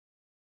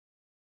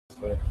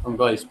Bay. From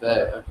Glace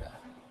Bay, okay.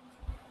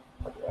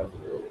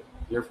 Riverview.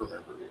 You're from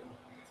Riverview.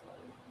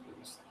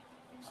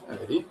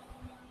 Alrighty.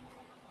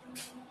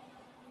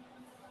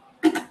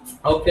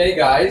 Okay,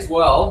 guys.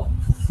 Well,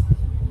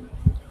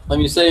 let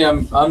me say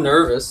I'm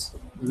nervous.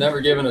 I've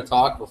never given a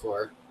talk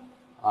before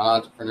on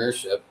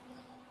entrepreneurship,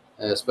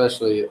 and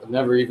especially I've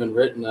never even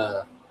written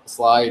a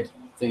slide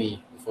thingy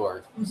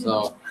before.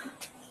 So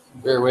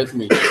bear with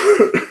me.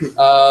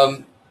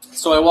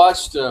 So I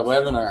watched a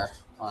webinar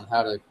on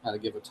how to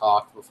give a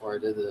talk before I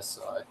did this.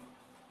 So I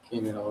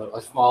came in a little. I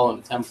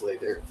followed the template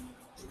here.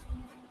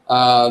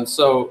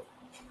 So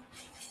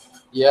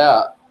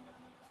yeah,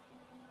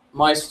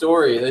 my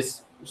story.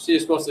 You're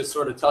supposed to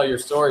sort of tell your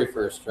story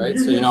first, right?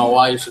 So you know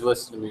why you should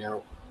listen to me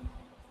or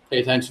pay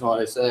attention to what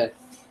I say.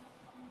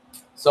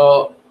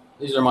 So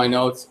these are my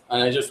notes,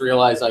 and I just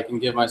realized I can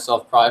give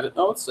myself private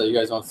notes that you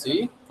guys don't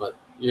see, but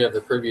you have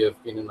the privy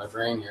of being in my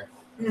brain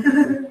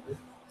here.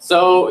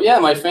 So yeah,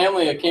 my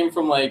family, I came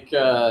from like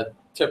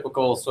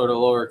typical sort of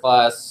lower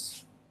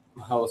class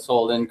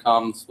household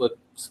income,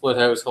 split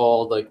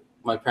household. Like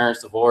my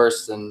parents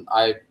divorced, and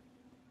I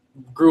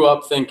grew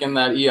up thinking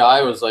that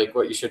EI was like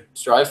what you should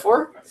strive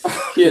for.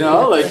 You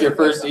know, like your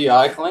first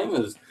EI claim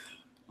is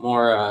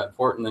more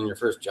important than your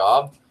first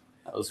job.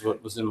 That was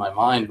what was in my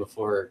mind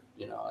before,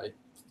 you know, I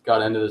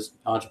got into this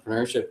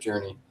entrepreneurship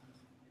journey.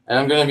 And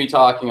I'm going to be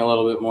talking a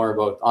little bit more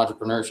about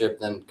entrepreneurship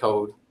than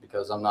code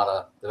because I'm not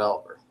a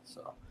developer.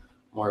 So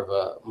more of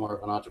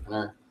an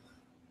entrepreneur.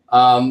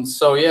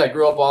 So yeah, I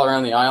grew up all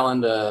around the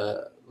island.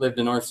 Lived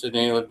in North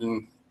Sydney. Lived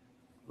in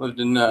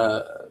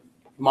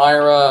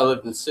Myra.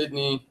 Lived in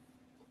Sydney.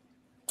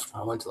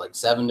 I went to like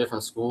 7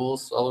 different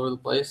schools all over the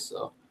place.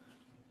 So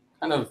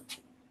kind of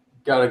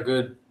got a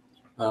good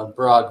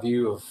broad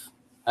view of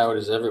how it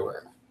is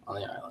everywhere on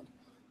the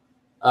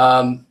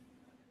island.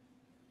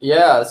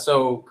 Yeah,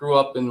 so grew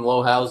up in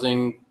low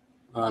housing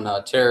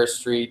on Terrace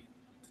Street,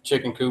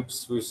 chicken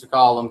coops, we used to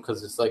call them,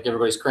 because it's like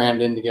everybody's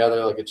crammed in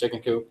together like a chicken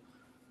coop.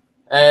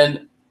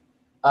 And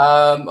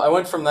I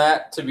went from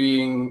that to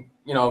being,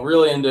 you know,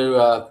 really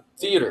into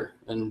theater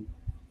and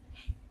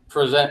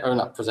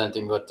not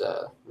presenting, but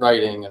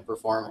writing and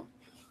performing.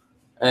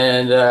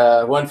 And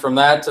went from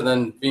that to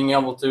then being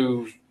able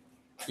to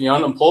be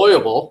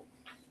unemployable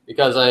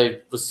because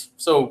I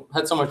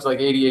had so much like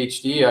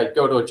ADHD. I'd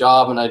go to a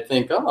job and I'd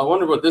think, oh, I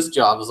wonder what this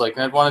job is like,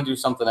 and I'd want to do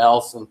something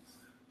else. And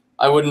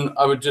I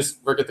would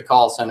just work at the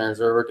call centers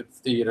or work at the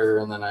theater,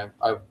 and then I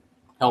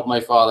helped my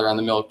father on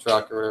the milk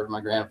truck or whatever,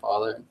 my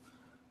grandfather.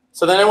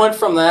 So then I went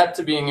from that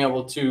to being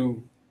able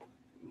to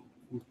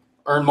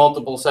earn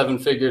multiple 7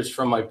 figures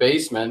from my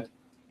basement.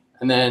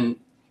 And then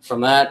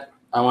from that,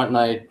 I went and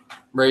I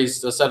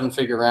raised a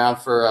 7-figure round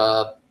for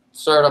a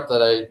startup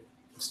that I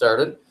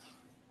started.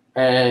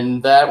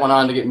 And that went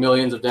on to get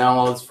millions of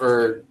downloads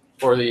for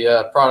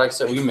the products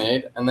that we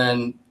made. And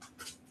then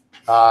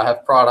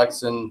have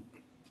products in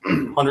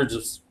hundreds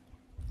of,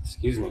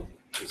 excuse me,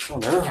 I'm so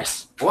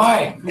nervous.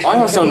 Why am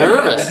I so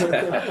nervous?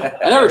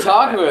 I never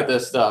talk about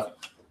this stuff.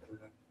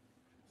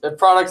 The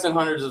products in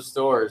hundreds of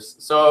stores.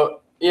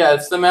 So yeah,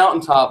 it's the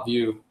mountaintop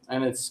view.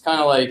 And it's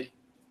kind of like,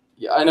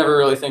 I never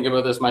really think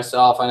about this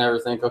myself. I never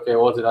think, okay,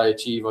 what did I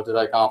achieve? What did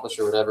I accomplish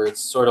or whatever? It's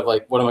sort of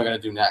like, what am I going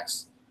to do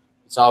next?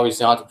 It's always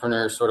the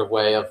entrepreneur sort of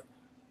way of,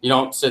 you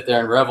don't sit there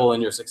and revel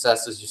in your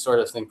successes. You sort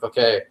of think,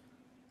 okay,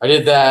 I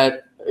did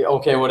that.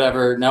 Okay,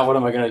 whatever. Now what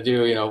am I going to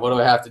do? You know, what do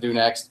I have to do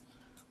next?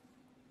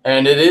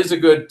 And it is a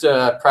good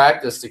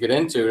practice to get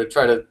into, to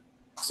try to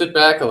sit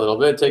back a little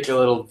bit, take a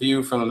little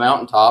view from the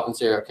mountaintop and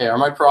say, okay, are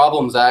my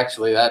problems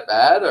actually that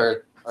bad,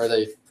 or are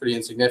they pretty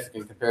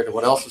insignificant compared to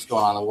what else is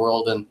going on in the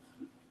world? And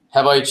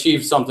have I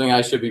achieved something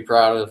I should be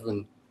proud of?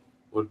 And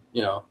would,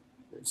 you know,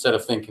 instead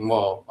of thinking,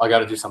 well, I got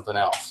to do something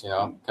else, you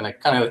know, can I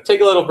kind of take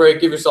a little break,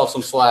 give yourself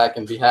some slack,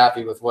 and be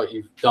happy with what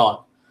you've done?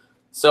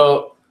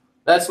 So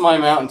that's my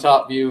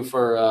mountaintop view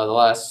for the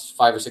last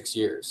 5 or 6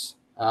 years.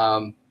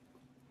 Go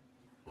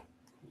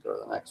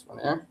to the next one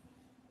here.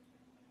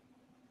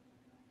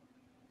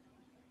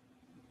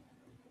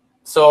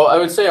 So I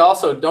would say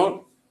also,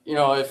 don't, you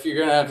know, if you're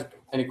going to have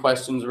any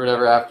questions or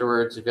whatever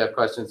afterwards, if you have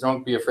questions,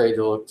 don't be afraid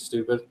to look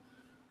stupid.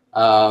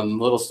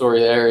 Little story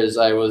there is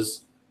I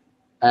was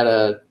at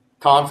a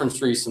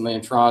conference recently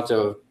in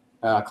Toronto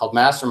called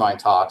Mastermind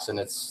Talks, and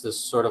it's this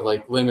sort of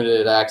like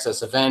limited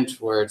access event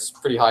where it's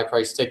pretty high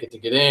price ticket to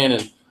get in,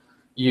 and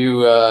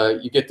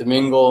you get to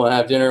mingle and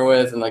have dinner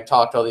with and like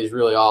talk to all these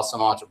really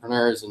awesome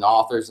entrepreneurs and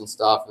authors and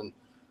stuff. And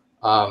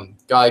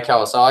Guy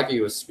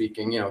Kawasaki was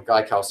speaking. You know,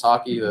 Guy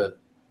Kawasaki, the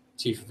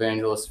chief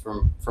evangelist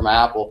from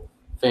Apple,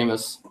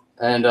 famous.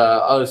 And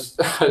I was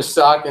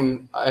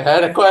talking, I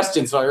had a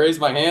question, so I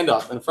raised my hand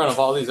up in front of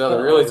all these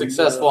other really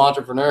successful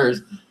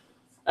entrepreneurs.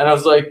 And I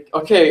was like,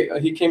 okay,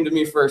 he came to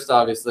me first,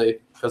 obviously,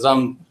 because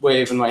I'm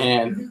waving my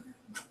hand.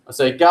 I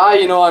say, Guy,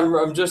 you know, I'm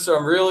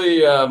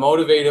really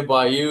motivated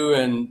by you,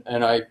 and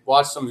I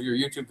watched some of your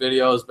YouTube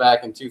videos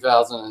back in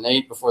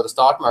 2008 before the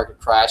stock market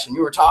crashed, and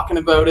you were talking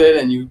about it,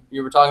 and you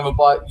were talking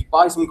about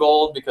buy some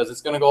gold because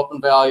it's going to go up in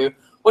value.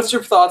 What's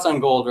your thoughts on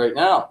gold right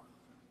now?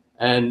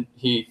 And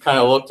he kind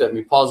of looked at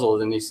me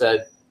puzzled, and he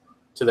said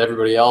to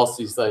everybody else,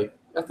 he's like,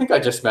 I think I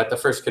just met the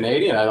first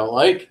Canadian I don't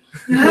like.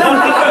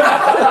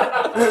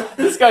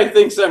 This guy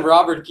thinks I'm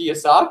Robert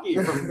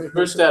Kiyosaki from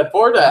Rich Dad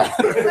Poor Dad.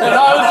 And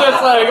I was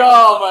just like,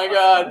 oh my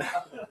God.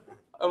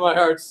 And my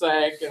heart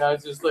sank, and I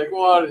was just like,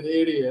 what an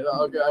idiot.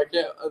 Okay, I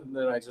can't. And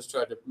then I just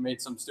tried to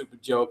make some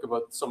stupid joke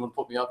about someone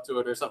put me up to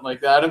it or something like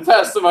that and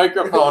pass the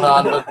microphone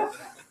on. But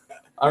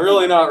I'm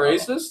really not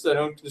racist. I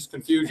don't just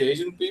confuse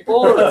Asian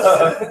people.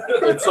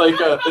 It's like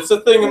it's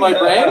a thing in my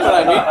brain when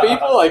I meet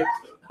people. Like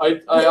I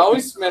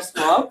always mess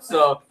them up.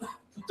 So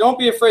don't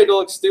be afraid to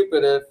look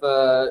stupid if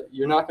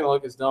you're not going to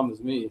look as dumb as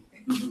me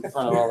in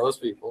front of all those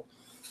people.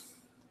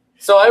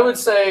 So I would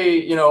say,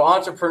 you know,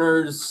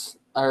 entrepreneurs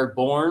are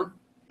born.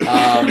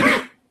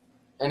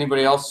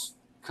 Anybody else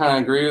kind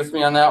of agree with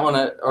me on that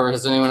one, or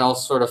has anyone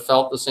else sort of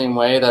felt the same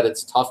way, that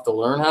it's tough to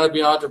learn how to be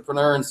an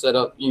entrepreneur instead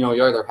of, you know,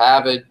 you either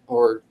have it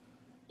or,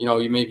 you know,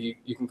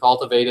 you can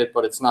cultivate it,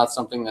 but it's not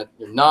something that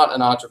you're not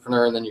an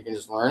entrepreneur and then you can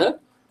just learn it.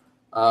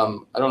 I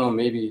don't know,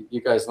 maybe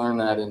you guys learned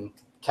that in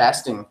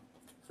casting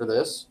for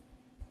this.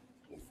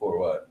 For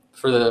what?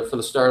 For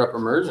the startup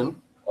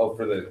immersion. Oh,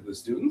 for the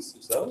students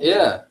themselves?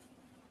 Yeah.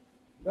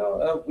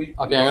 No, Okay,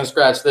 I'm gonna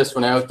scratch this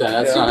one out then.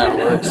 That's not how it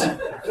works.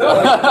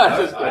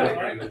 I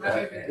agree with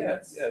that.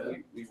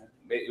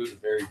 It was a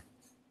very. Do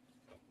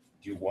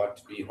you want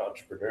to be an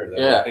entrepreneur?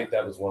 I think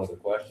that was one of the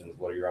questions.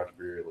 What are your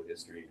entrepreneurial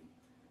history?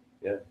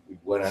 Yeah, we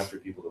went after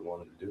people that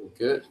wanted to do it.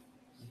 Good.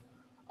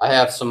 I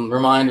have some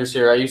reminders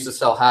here. I used to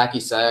sell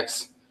hacky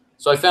sacks,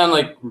 so I found,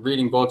 like,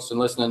 reading books and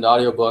listening to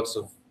audiobooks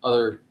of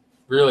other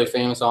really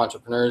famous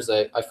entrepreneurs,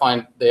 I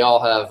find they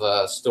all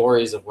have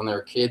stories of when they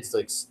were kids,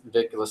 like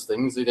ridiculous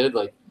things they did,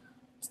 like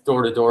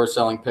door to door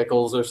selling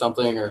pickles or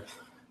something or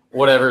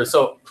whatever.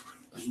 So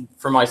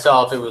for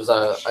myself, it was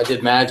I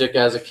did magic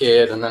as a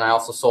kid, and then I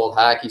also sold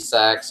hacky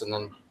sacks, and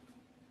then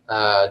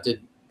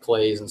did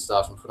plays and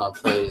stuff and put on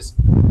plays.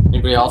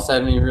 Anybody else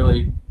have any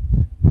really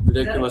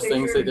ridiculous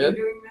things they did?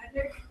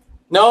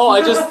 No,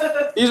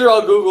 these are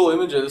all Google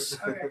images,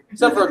 okay.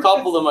 Except for a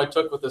couple of them I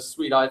took with a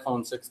sweet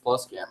iPhone 6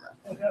 Plus camera,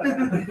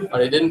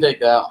 but I didn't take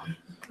that one.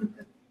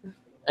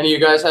 Any of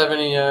you guys have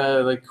any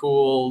like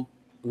cool,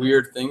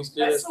 weird things to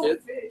do as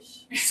kids?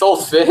 Fish.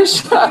 Sold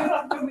fish?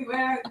 When we went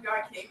out and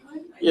got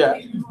Caitlin, I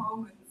take them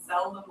home and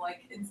sell them,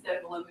 like, instead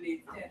of a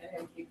lemonade stand, I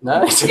had Caitlin.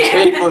 Nice, a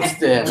Caitlin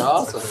stand,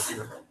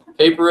 awesome.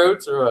 Paper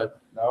routes or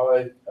what?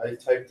 No, I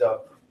typed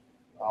up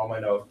all my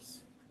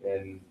notes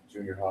in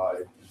junior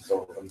high.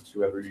 So them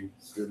to every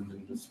student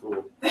in the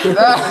school.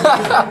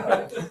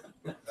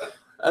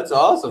 That's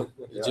awesome.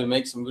 Did you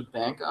make some good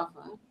bank off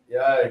of it?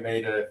 Yeah, I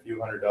made a few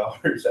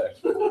 $100s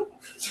actually.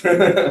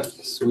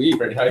 Sweet.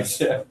 Pretty nice,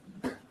 yeah.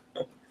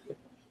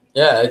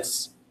 Yeah,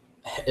 it's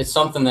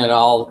something that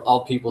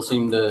all people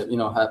seem to, you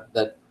know, have,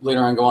 that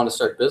later on go on to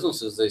start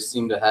businesses. They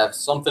seem to have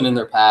something in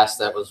their past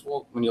that was,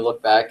 well, when you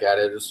look back at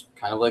it, it was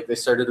kind of like they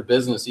started a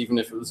business, even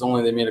if it was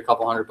only they made a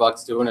couple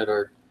 $100 doing it,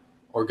 or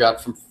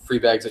got some free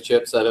bags of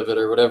chips out of it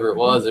or whatever it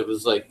was. It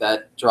was like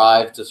that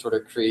drive to sort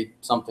of create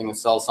something and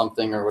sell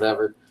something or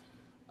whatever.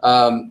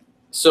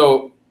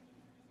 So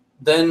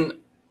then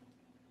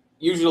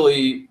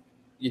usually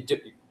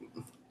this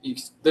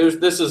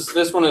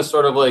one is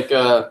sort of like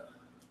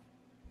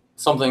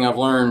something I've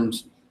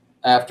learned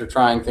after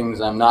trying things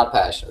I'm not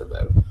passionate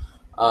about.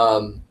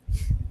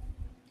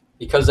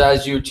 Because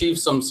as you achieve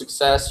some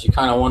success, you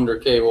kind of wonder,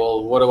 okay,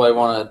 well, what do I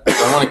want to,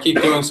 I want to keep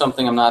doing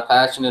something I'm not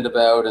passionate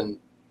about, and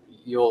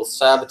you'll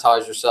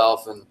sabotage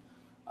yourself, and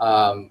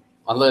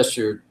unless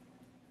you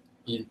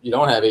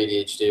don't have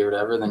ADHD or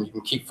whatever, then you can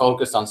keep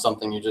focused on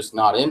something you're just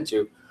not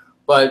into.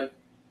 But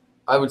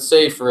I would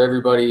say for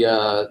everybody,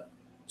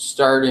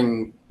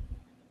 starting,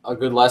 a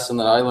good lesson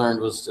that I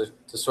learned was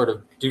to sort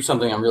of do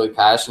something I'm really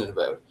passionate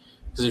about.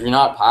 Because if you're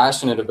not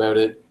passionate about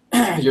it,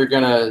 you're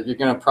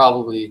gonna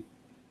probably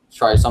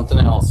try something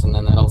else, and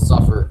then that'll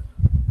suffer,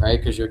 right?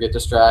 Because you'll get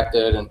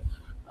distracted,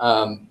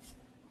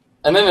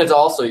 and then it's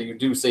also, you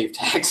do save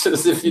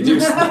taxes if you do.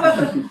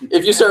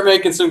 If you start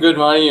making some good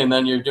money and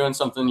then you're doing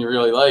something you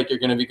really like, you're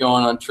going to be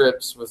going on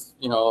trips with,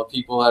 you know,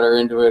 people that are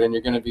into it, and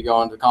you're going to be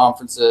going to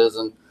conferences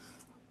and,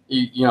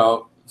 you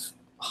know,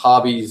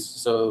 hobbies.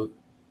 So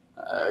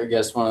I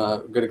guess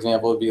a good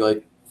example would be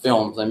like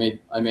films. I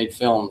made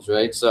films,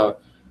 right? So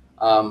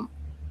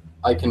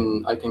I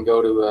can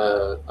go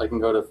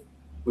to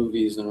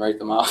movies and write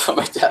them off on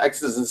my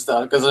taxes and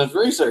stuff because I'm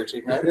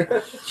researching,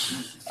 right?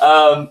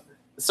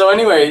 So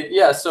anyway,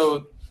 yeah,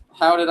 so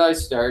how did I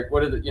start?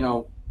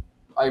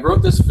 I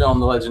wrote this film,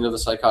 The Legend of the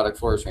Psychotic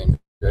Forest Ranger.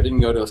 I didn't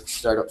go to a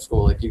startup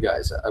school like you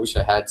guys. I wish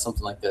I had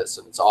something like this,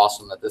 and it's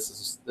awesome that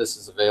this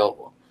is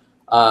available.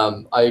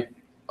 I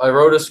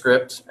wrote a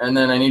script, and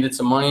then I needed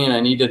some money, and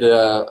I needed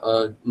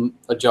a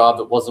job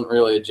that wasn't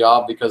really a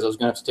job, because I was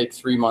going to have to take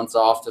 3 months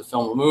off to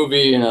film a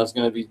movie, and I was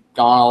going to be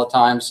gone all the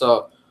time.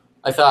 So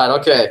I thought,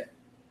 okay,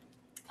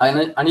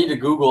 I need to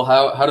Google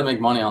how to make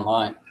money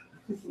online.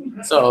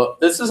 So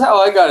this is how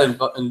I got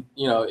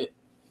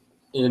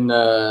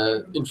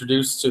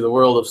introduced to the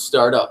world of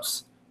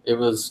startups. it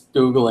was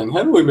Googling,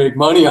 how do we make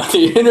money on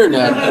the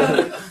internet?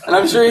 And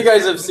I'm sure you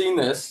guys have seen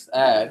this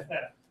ad,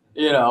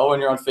 you know, when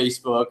you're on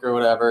Facebook or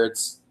whatever.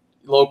 It's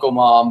local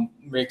mom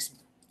makes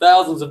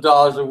thousands of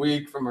dollars a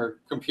week from her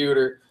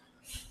computer.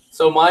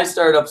 So my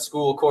startup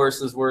school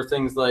courses were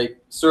things like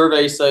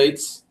survey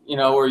sites, you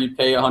know, where you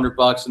pay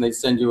 $100 and they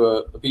send you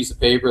a piece of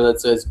paper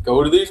that says,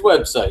 go to these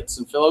websites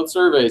and fill out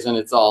surveys. And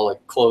it's all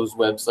like closed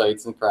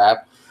websites and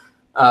crap.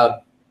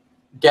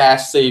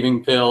 Gas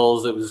saving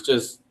pills. It was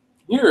just,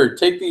 here,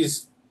 take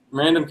these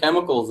random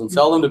chemicals and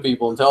sell them to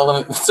people and tell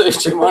them it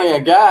saves you money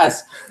on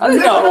gas. I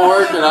didn't know how it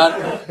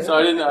worked, so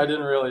I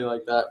didn't really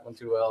like that one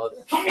too well.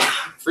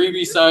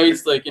 Freebie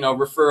sites, like, you know,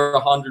 refer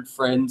 100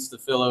 friends to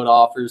fill out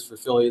offers for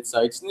affiliate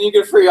sites, and then you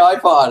get a free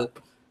iPod.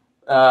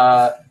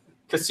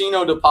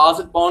 Casino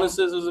deposit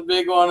bonuses was a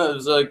big one. It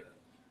was like,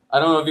 I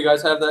don't know if you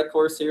guys have that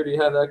course here. Do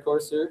you have that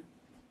course here?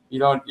 You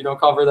don't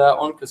cover that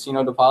one?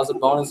 Casino deposit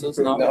bonuses?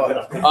 No?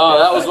 Oh,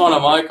 that was one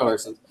of my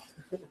courses.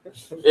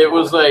 It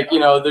was like, you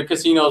know, the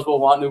casinos will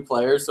want new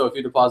players, so if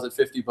you deposit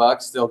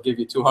 $50, they'll give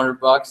you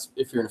 $200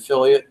 if you're an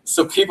affiliate.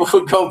 So people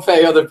would go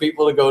pay other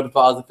people to go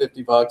deposit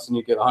 $50, and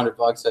you get $100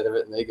 out of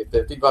it, and they get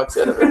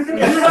 $50 out of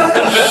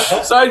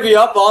it. So I'd be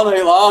up all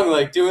night long,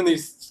 like doing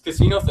these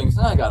casino things,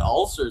 and I got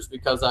ulcers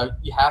because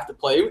you have to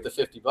play with the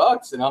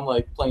 $50, and I'm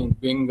like playing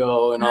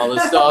bingo and all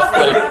this stuff,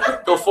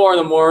 like till 4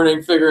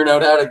 a.m, figuring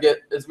out how to get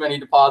as many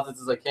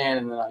deposits as I can,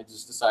 and then I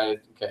just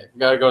decided, okay, I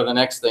got to go to the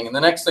next thing, and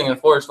the next thing,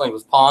 unfortunately,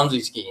 was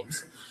Ponzi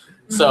schemes.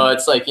 So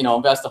it's like, you know,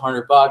 invest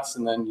 $100,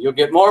 and then you'll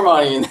get more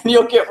money, and then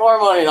you'll get more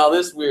money, and all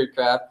this weird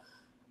crap.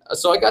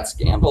 So I got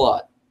scammed a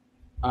lot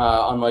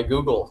on my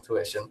Google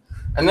tuition,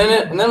 and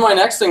then my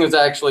next thing was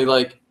actually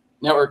like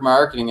network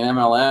marketing and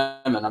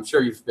MLM, and I'm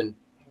sure you've been,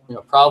 you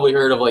know, probably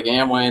heard of like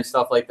Amway and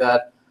stuff like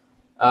that.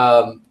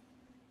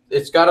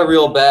 It's got a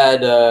real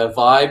bad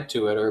vibe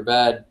to it, or a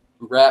bad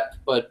rep,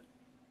 but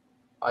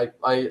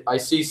I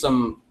see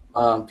some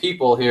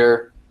people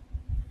here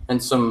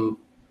and some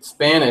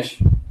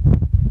Spanish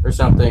or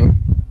something.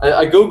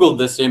 I Googled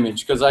this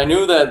image because I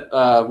knew that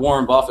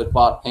Warren Buffett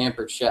bought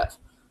Pampered Chef,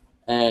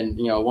 and,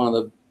 you know, one of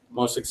the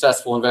most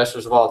successful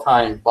investors of all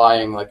time,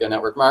 buying like a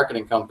network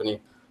marketing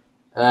company.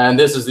 And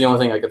this is the only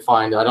thing I could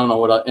find. I don't know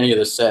what any of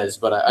this says,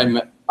 but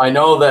I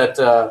know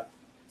that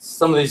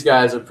some of these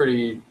guys are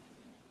pretty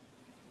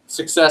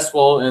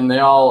successful, and they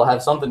all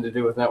have something to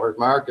do with network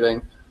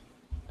marketing.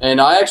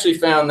 And I actually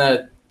found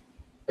that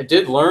I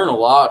did learn a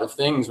lot of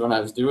things when I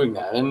was doing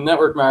that. And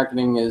network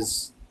marketing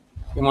is,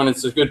 when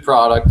it's a good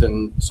product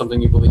and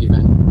something you believe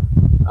in,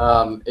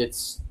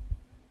 it's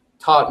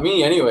taught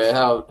me anyway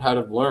how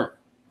to learn.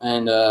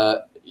 And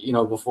you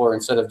know, before,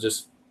 instead of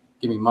just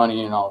give me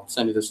money and I'll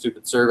send you the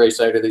stupid survey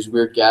site or these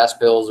weird gas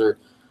bills,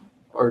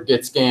 or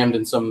get scammed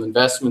in some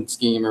investment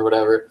scheme or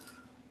whatever.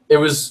 It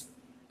was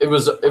a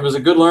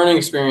good learning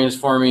experience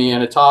for me,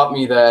 and it taught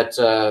me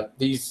that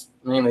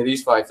mainly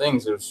these 5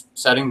 things. It was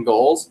setting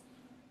goals,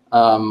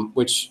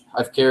 which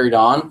I've carried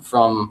on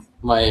from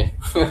my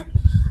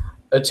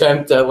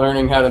attempt at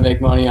learning how to make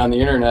money on the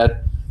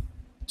internet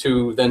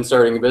to then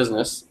starting a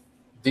business.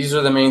 These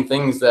are the main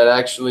things that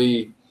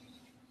actually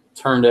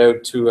turned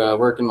out to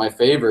work in my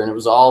favor, and it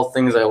was all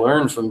things I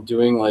learned from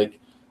doing like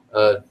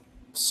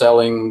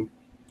selling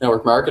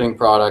network marketing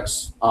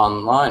products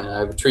online, and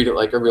I would treat it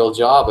like a real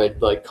job.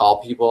 I'd like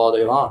call people all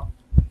day long.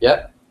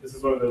 Yep. This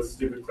is one of those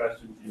stupid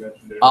questions you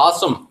mentioned there.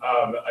 Awesome.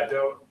 I'm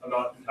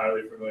not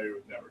entirely familiar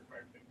with network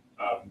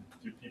marketing.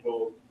 Do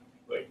people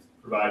like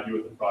provide you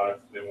with the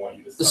product they want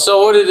you to sell?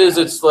 So what it is,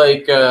 it's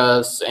like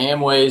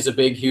Amway is a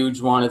big,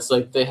 huge one. It's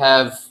like they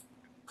have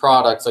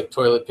products like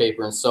toilet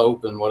paper and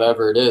soap and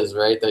whatever it is,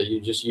 right, that you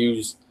just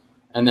use,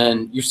 and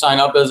then you sign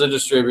up as a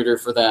distributor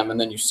for them,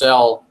 and then you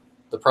sell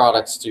the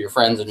products to your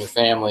friends and your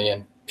family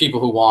and people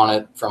who want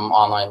it from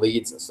online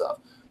leads and stuff.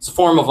 It's a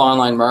form of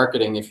online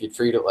marketing if you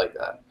treat it like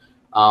that.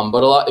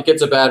 But it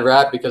gets a bad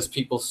rap because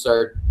people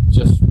start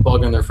just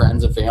bugging their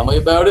friends and family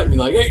about it and be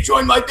like, hey,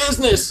 join my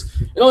business.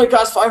 It only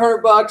costs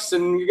 $500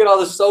 and you get all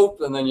this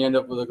soap, and then you end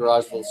up with a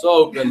garage full of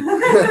soap and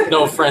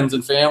no friends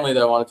and family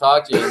that want to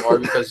talk to you anymore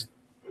because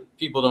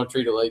people don't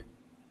treat it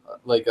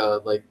like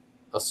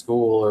a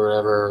school or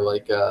whatever, or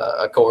like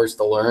a course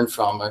to learn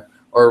from,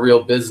 or a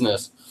real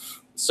business.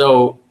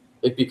 So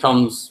it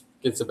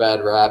gets a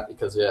bad rap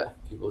because, yeah,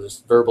 people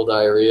just verbal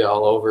diarrhea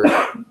all over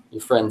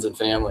your friends and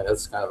family.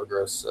 That's kind of a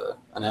gross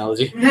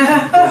analogy.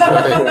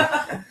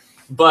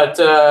 But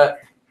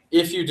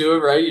if you do it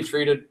right, you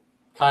treat it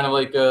kind of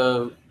like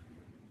a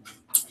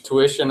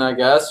tuition, I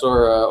guess,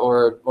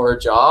 or a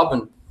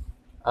job,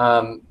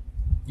 and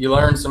you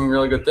learn some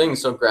really good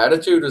things. So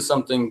gratitude is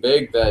something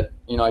big that,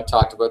 you know, I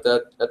talked about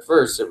that at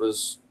first. It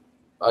was,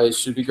 I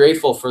should be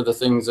grateful for the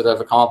things that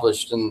I've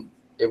accomplished. And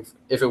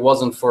if it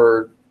wasn't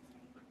for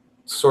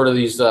sort of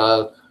these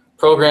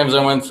programs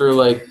I went through,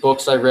 like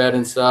books I read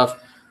and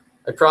stuff,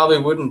 I probably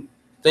wouldn't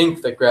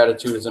think that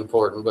gratitude is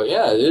important. But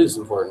yeah, it is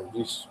important.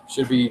 You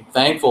should be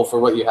thankful for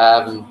what you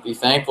have and be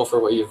thankful for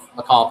what you've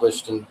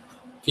accomplished and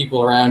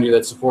people around you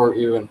that support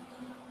you,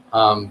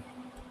 and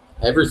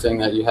everything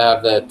that you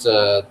have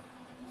that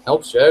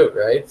helps you out,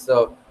 right?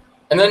 So,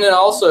 and then it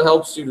also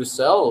helps you to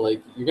sell.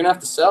 Like you're gonna have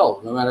to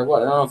sell no matter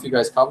what. I don't know if you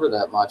guys cover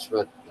that much,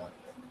 but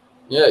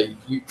yeah,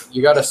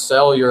 you got to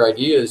sell your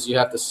ideas. You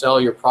have to sell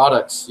your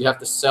products. You have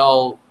to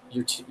sell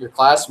your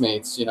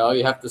classmates. You know,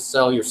 you have to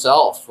sell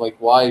yourself. Like,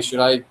 why should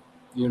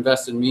you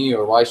invest in me,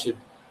 or why should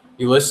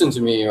you listen to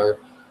me, or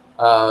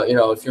you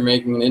know, if you're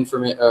making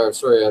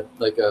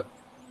like a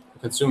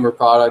consumer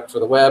product for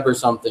the web or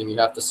something, you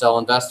have to sell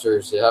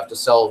investors. You have to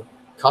sell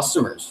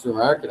customers through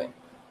marketing,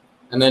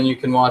 and then you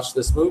can watch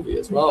this movie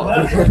as well.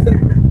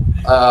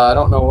 I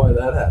don't know why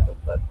that happened,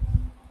 but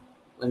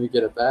let me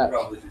get it back.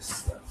 Probably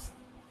just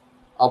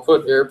I'll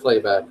put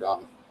AirPlay back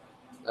on.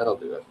 That'll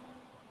do it.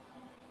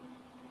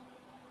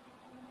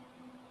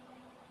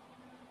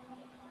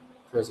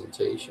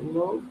 Presentation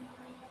mode.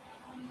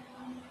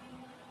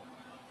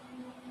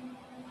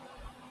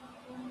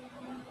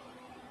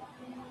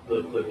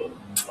 the play button.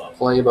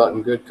 Play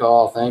button. Good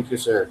call. Thank you,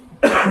 sir.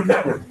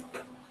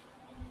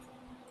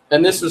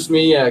 And this was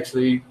me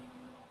actually.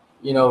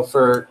 You know,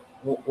 for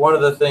one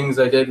of the things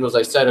I did was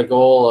I set a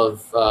goal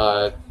of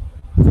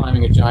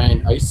climbing a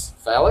giant ice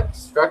phallic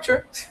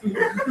structure,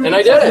 and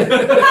I did it.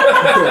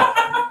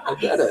 I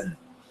did it,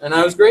 and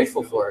I was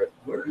grateful for it.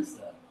 Where is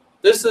that?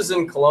 This is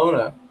in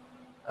Kelowna,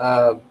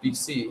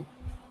 BC.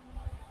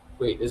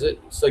 Wait, is it?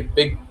 It's like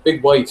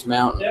Big White's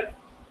mountain. Yep.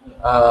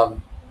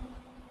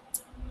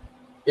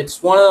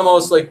 It's one of the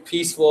most like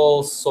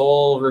peaceful,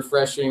 soul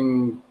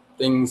refreshing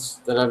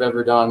things that I've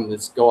ever done.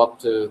 Is go up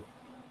to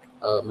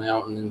a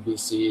mountain in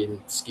BC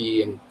and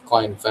ski and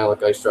climb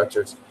phallic ice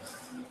structures.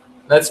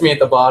 That's me at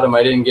the bottom.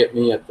 I didn't get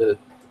me at the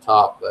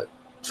top, but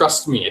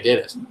trust me, I did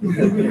it.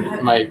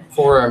 My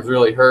forearms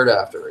really hurt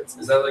afterwards.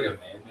 Is that like a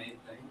man-made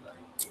thing?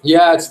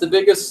 Yeah, it's the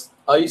biggest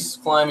ice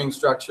climbing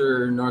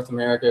structure in North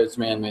America. It's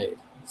man-made.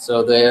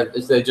 So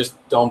they just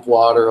dump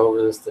water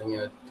over this thing,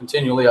 and it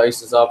continually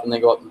ices up, and they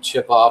go up and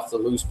chip off the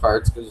loose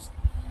parts because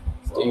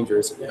it's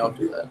dangerous if you don't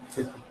do that.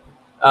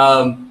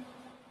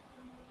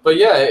 But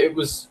yeah, it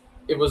was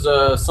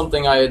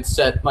something I had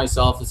set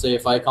myself to say,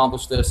 if I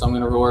accomplish this, I'm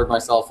going to reward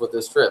myself with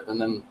this trip.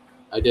 And then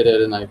I did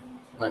it, and I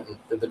went and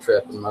did the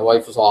trip. And my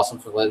wife was awesome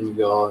for letting me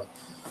go. And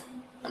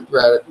I'm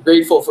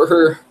grateful for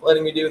her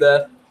letting me do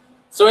that.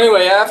 So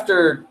anyway,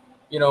 after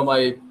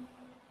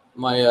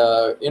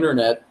my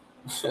internet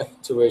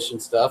tuition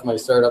stuff, my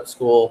startup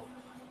school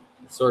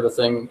sort of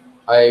thing,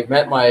 I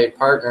met my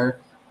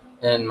partner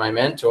and my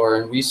mentor,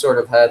 and we sort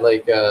of had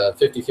like a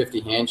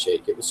 50-50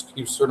 handshake. He was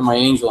sort of my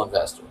angel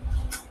investor.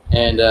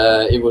 And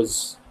it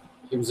was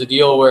a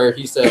deal where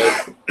he said,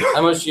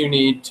 how much do you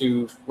need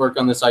to work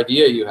on this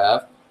idea you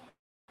have?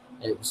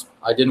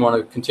 I didn't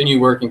want to continue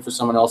working for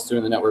someone else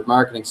doing the network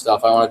marketing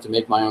stuff. I wanted to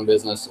make my own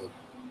business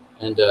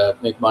and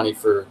make money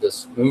for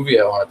this movie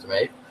I wanted to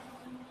make.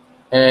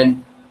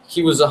 And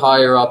he was a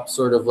higher up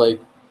sort of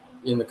like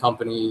in the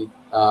company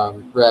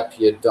rep.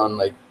 He had done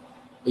like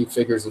 8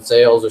 figures in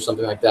sales or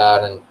something like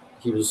that. And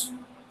he was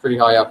pretty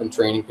high up in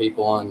training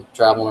people and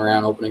traveling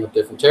around, opening up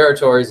different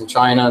territories in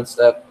China and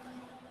stuff.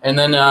 And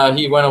then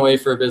he went away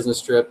for a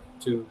business trip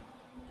in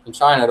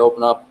China to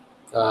open up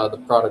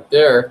the product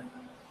there.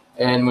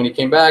 And when he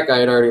came back, I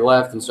had already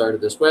left and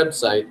started this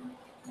website.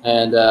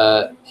 And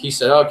he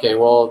said, okay,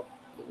 well,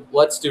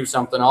 let's do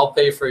something. I'll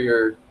pay for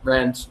your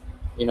rent.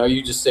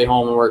 You just stay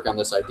home and work on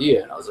this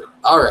idea. And I was like,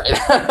 all right,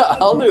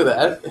 I'll do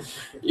that.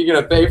 You're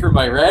going to pay for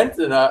my rent,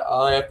 and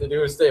all I have to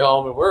do is stay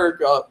home and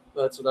work.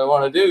 That's what I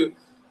want to do.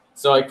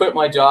 So I quit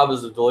my job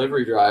as a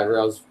delivery driver.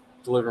 I was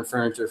delivering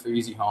furniture for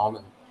Easy Home.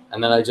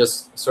 And then I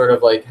just sort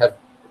of like have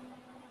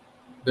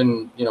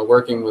been,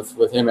 working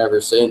with him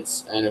ever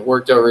since. And it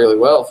worked out really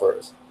well for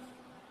us.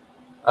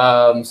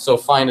 So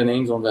find an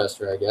angel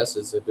investor, I guess,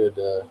 is a good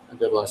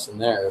lesson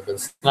there, but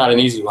it's not an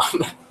easy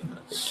one.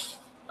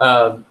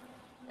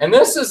 And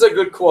this is a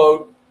good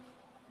quote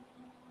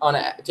on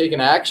taking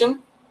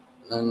action.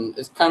 And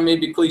it's kind of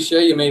maybe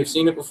cliche. You may have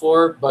seen it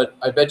before, but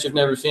I bet you've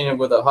never seen it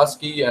with a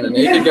husky and a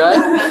naked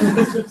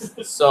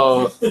guy.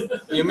 So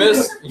you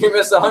miss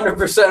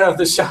 100% of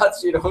the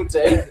shots you don't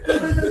take.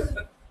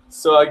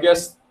 So I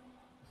guess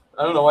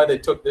I don't know why they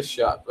took this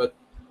shot, but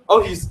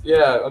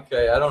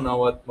okay. I don't know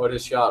what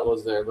his shot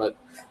was there, but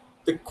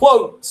the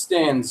quote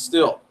stands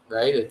still,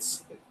 right?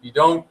 It's you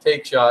don't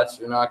take shots,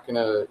 you're not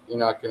gonna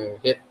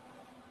hit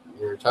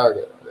your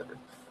target or whatever.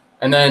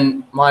 And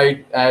then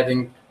my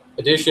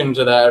addition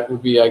to that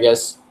would be, I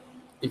guess,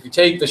 if you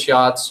take the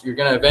shots, you're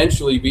going to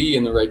eventually be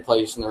in the right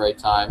place in the right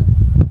time.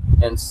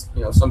 And,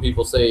 some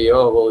people say,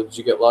 oh, well, did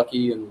you get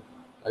lucky? And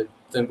I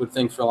would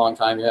think for a long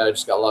time, yeah, I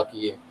just got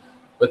lucky.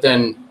 But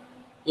then,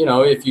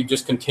 if you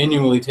just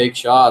continually take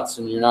shots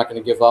and you're not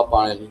going to give up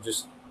on it, you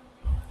just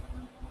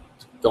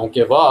don't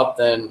give up,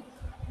 then,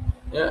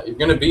 yeah, you're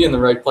going to be in the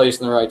right place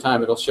in the right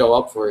time. It'll show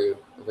up for you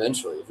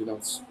eventually if you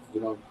don't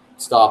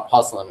stop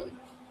hustling.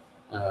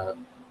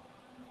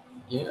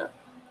 Yeah.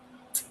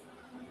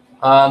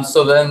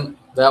 So then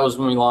that was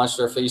when we launched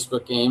our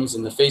Facebook games,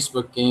 and the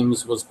Facebook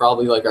games was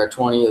probably like our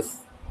 20th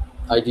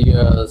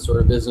idea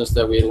sort of business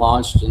that we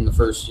launched in the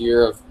first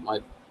year of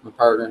my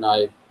partner and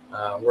I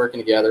working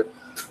together.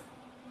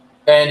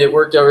 and it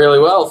worked out really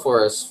well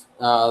for us.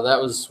 That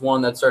was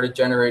one that started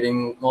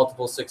generating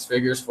multiple six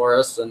figures for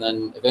us, and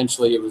then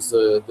eventually it was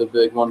the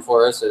big one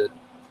for us. It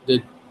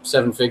did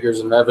 7 figures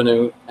in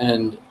revenue,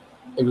 and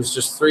it was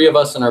just 3 of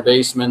us in our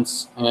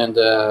basements, and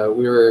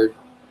we were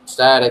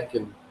static,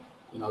 and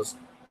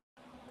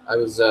I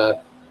was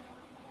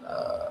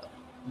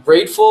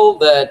grateful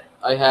that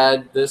I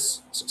had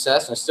this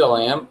success, and I still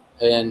am.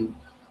 And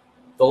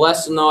the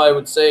lesson, though, I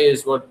would say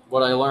is what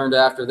I learned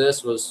after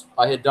this was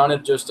I had done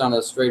it just on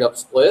a straight up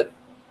split.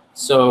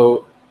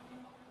 So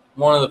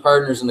one of the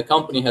partners in the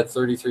company had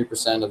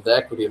 33% of the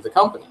equity of the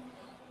company,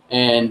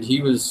 and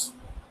he was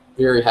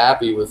very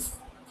happy with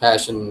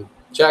cashing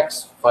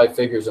checks 5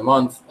 figures a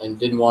month and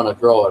didn't want to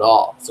grow at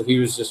all. So he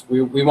was just,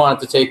 we wanted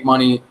to take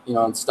money,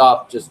 and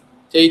stop just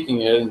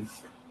taking it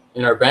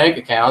in our bank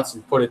accounts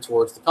and put it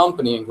towards the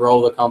company and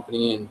grow the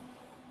company and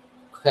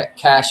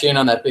cash in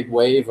on that big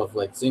wave of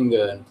like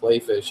Zynga and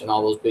Playfish and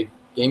all those big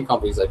game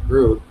companies that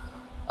grew.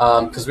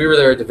 Because we were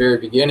there at the very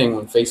beginning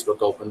when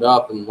Facebook opened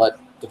up and let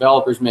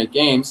developers make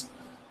games.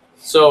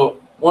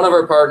 So one of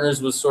our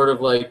partners was sort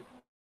of like,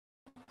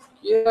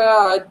 yeah,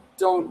 I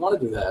don't want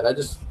to do that.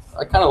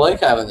 I kind of like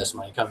having this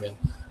money come in.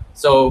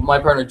 So my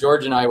partner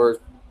George and I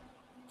were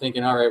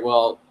thinking, all right,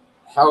 well,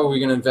 how are we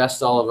going to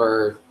invest all of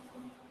our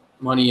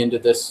money into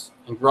this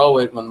and grow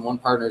it when one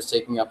partner is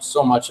taking up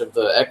so much of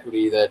the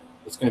equity that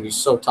it's going to be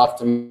so tough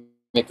to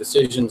make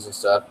decisions and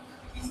stuff.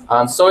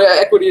 So yeah,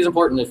 equity is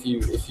important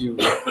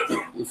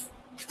if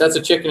that's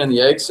a chicken and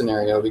the egg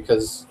scenario,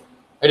 because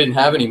I didn't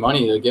have any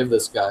money to give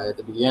this guy at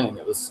the beginning.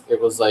 It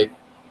was like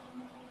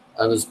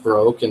I was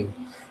broke and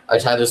I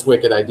had this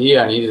wicked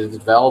idea. I needed a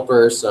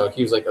developer, so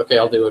he was like, okay,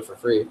 I'll do it for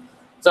free.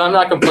 So I'm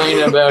not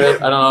complaining about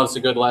it. I don't know if it's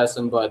a good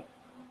lesson, but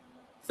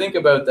think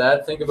about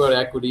that. Think about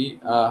equity,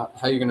 how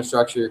you're going to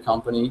structure your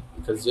company,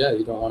 because yeah,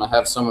 you don't want to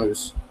have someone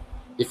who's,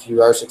 if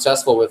you are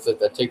successful with it,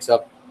 that takes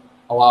up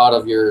a lot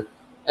of your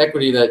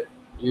equity that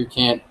you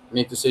can't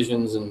make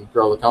decisions and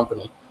grow the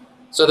company.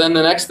 So then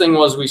the next thing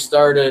was we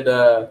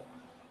started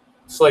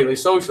Slightly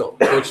Social,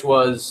 which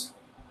was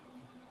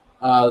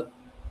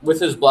with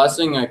his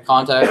blessing,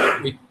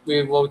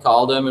 we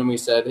called him and we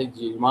said, hey,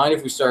 do you mind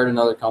if we start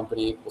another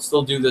company? We'll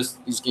still do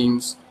these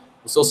games,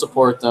 we'll still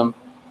support them,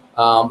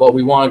 but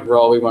we want to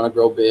grow. We want to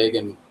grow big,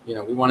 and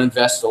we want to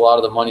invest a lot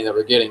of the money that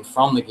we're getting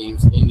from the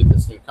games into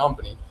this new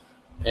company.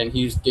 And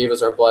he gave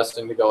us our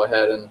blessing to go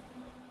ahead and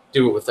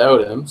do it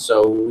without him.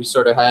 So we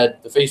sort of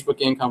had the Facebook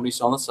game company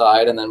on the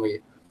side, and then we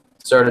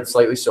started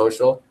Slightly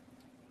Social.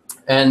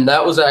 And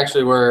that was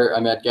actually where I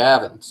met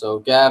Gavin. So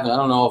Gavin, I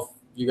don't know if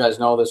you guys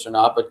know this or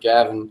not, but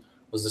Gavin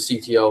was the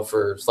CTO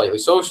for Slightly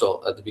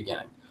Social at the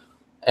beginning.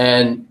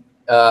 And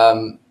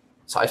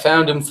so I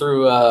found him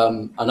through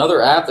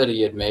another app that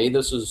he had made.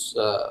 This was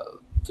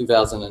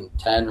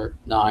 2010 or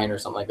 9 or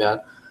something like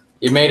that.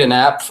 He made an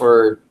app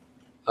for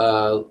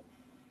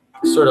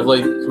sort of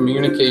like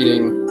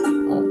communicating.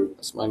 Oh,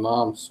 that's my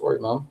mom. Sorry,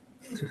 Mom.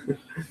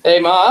 Hey,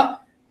 Ma.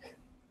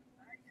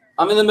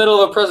 I'm in the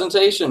middle of a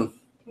presentation.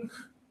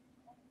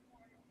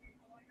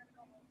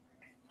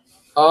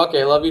 Oh,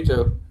 okay, love you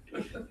too.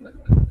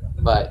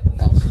 Bye.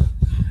 Thanks.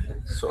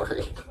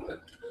 Sorry.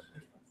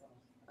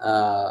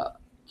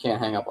 Can't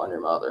hang up on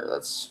your mother.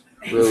 That's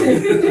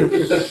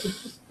rude.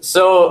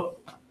 So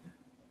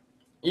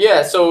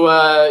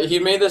he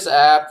made this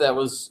app that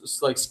was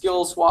like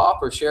skill swap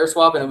or share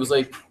swap, and it was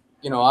like,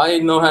 I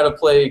know how to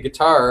play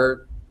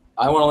guitar,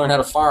 I want to learn how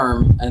to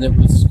farm, and it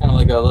was kind of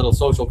like a little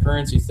social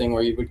currency thing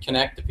where you would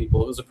connect to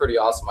people. It was a pretty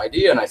awesome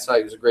idea, and I saw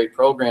he was a great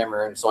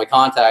programmer, and so I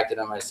contacted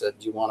him. I said,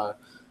 do you want to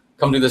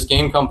come do this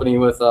game company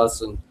with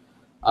us? And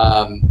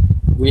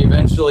we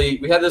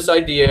had this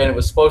idea, and it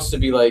was supposed to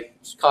be like,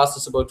 cost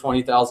us about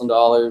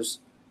 $20,000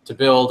 to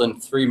build in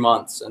 3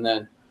 months, and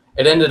then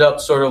it ended up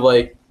sort of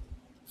like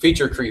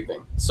feature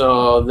creeping.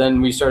 So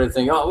then we started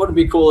thinking, oh, wouldn't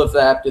it be cool if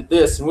the app did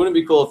this, and wouldn't it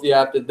be cool if the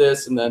app did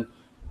this, and then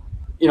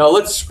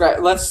let's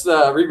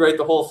rewrite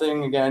the whole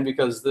thing again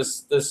because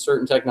this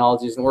certain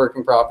technology isn't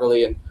working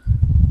properly. And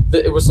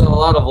it was a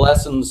lot of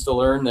lessons to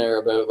learn there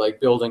about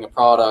like building a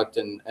product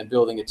and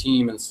building a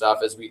team and stuff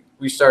as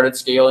we started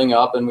scaling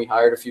up, and we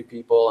hired a few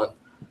people, and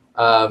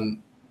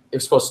it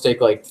was supposed to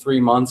take like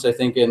 3 months, I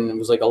think, and it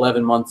was like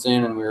 11 months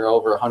in, and we were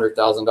over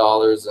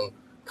 $100,000 in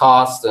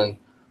cost. And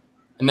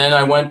then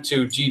I went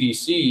to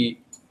GDC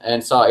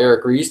and saw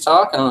Eric Rees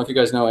talk. I don't know if you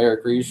guys know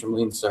Eric Rees from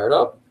Lean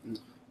Startup.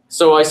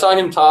 So I saw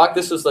him talk.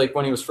 This was like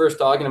when he was first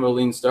talking about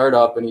Lean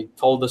Startup, and he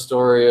told the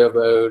story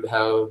about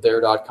how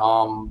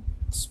their.com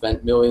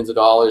spent millions of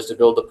dollars to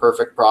build the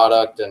perfect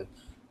product, and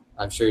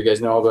I'm sure you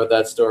guys know about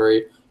that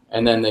story.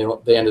 And then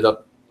they ended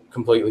up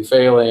completely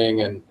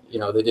failing, and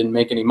they didn't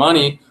make any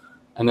money.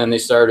 And then they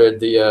started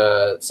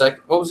the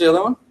what was the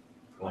other one?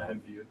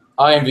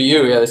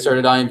 IMVU. Yeah, they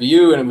started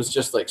IMVU, and it was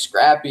just like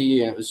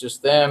scrappy, and it was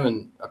just them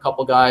and a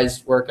couple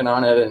guys working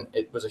on it, and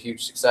it was a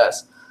huge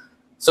success.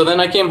 So then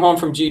I came home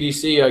from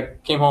GDC. I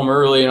came home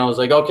early, and I was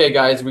like, okay,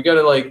 guys, we got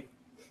to like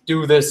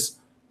do this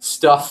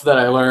stuff that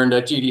I learned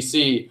at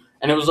GDC.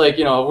 And it was like,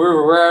 we're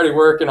already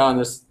working on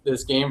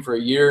this game for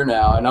a year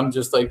now, and I'm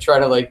just like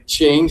trying to like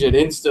change it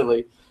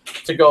instantly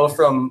to go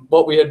from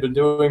what we had been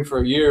doing for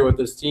a year with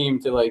this team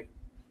to like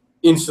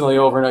instantly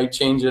overnight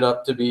change it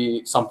up to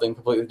be something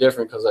completely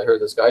different because I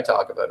heard this guy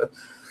talk about it.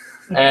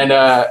 And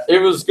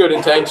it was good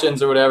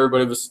intentions or whatever,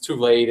 but it was too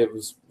late.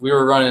 We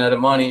were running out of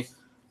money,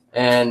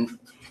 and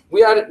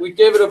we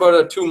gave it about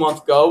a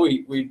 2-month go.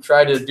 We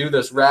tried to do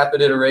this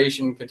rapid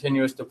iteration,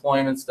 continuous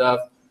deployment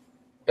stuff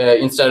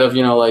instead of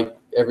like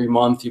every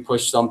month you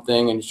push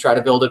something and you try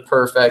to build it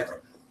perfect.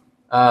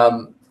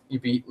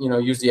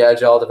 Use the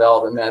agile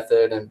development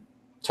method and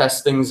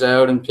test things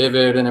out and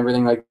pivot and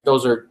everything. Like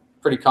those are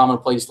pretty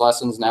commonplace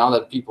lessons now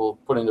that people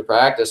put into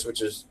practice,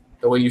 which is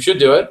the way you should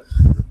do it.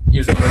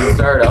 Using a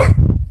startup.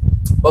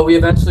 But we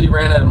eventually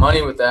ran out of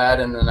money with that,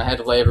 and then I had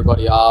to lay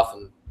everybody off,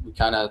 and we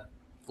kind of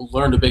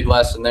learned a big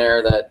lesson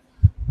there that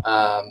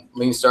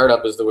lean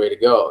startup is the way to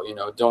go.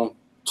 Don't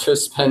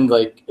just spend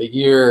like a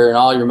year and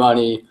all your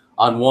money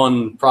on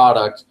one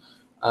product.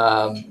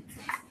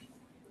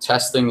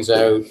 Test things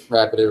out,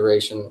 rapid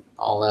iteration,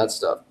 all that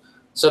stuff.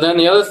 So then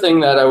the other thing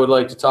that I would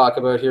like to talk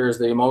about here is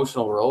the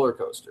emotional roller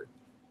coaster.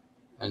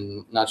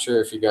 And not sure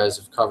if you guys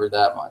have covered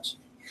that much.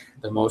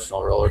 The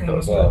emotional roller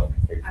coaster. Well,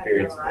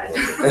 experience.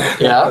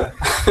 Yeah.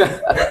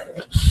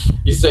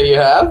 You say you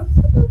have?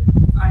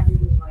 I do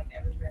like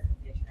every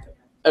presentation.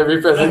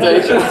 Every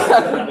presentation.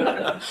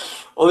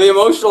 Well, the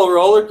emotional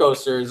roller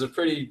coaster is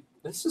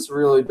this is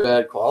really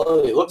bad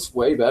quality. It looks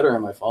way better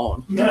on my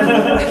phone. Maybe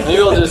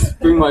I'll just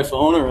bring my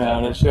phone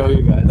around and show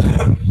you guys.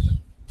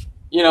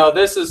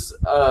 This is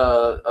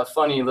a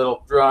funny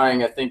little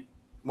drawing. I think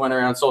went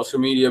around social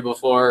media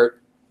before.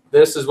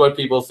 This is what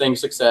people think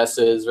success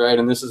is, right?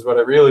 And this is what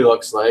it really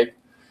looks like.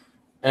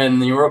 And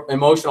the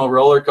emotional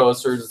roller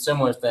coaster is a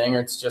similar thing.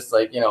 It's just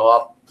like,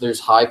 up there's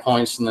high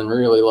points and then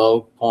really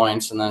low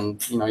points. And then,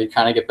 you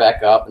kind of get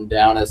back up and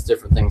down as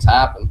different things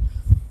happen.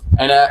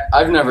 And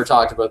I've never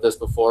talked about this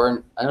before.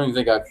 And I don't even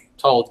think I've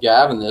told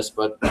Gavin this,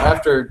 but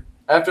after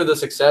the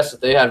success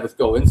that they had with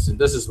Go Instant,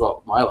 this is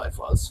what my life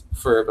was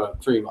for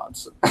about 3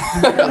 months.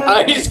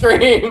 Ice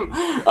cream.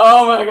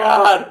 Oh my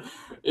God.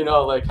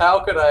 Like how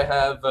could I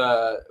have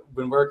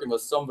been working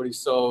with somebody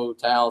so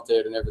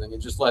talented and everything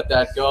and just let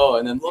that go?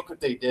 And then look what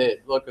they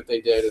did.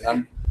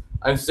 And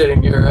I'm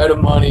sitting here out of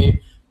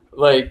money,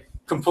 like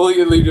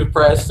completely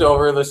depressed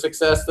over the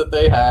success that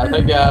they had.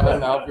 Hey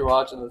Gavin, I hope you're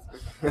watching this.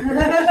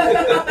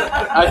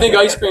 I think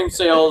ice cream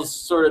sales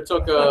sort of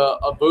took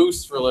a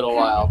boost for a little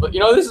while, but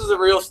this is the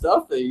real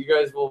stuff that you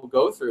guys will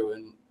go through.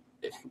 And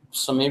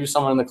so maybe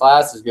someone in the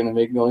class is going to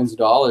make millions of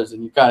dollars,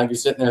 and you kind of be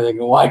sitting there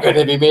thinking, why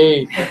couldn't it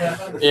be me?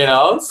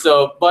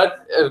 So,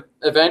 but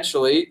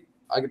eventually,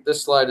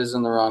 this slide is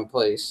in the wrong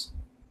place,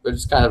 but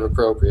it's kind of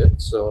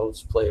appropriate, so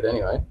let's play it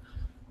anyway.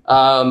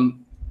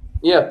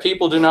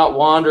 People do not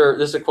wander.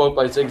 This is a quote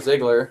by Zig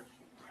Ziglar.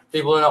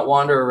 People do not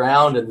wander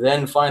around and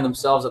then find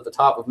themselves at the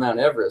top of Mount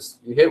Everest.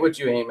 You hit what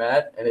you aim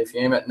at, and if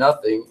you aim at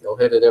nothing, you'll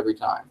hit it every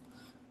time.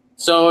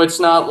 So it's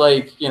not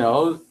like,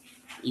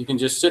 you can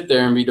just sit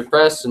there and be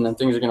depressed and then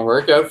things are going to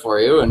work out for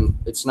you. And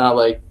it's not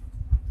like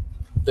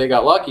they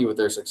got lucky with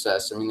their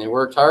success. I mean, they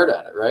worked hard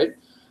at it, right?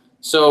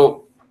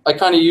 So I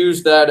kind of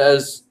use that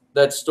as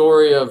that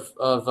story of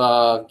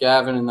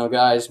Gavin and the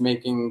guys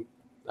raising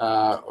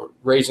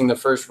the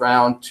first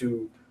round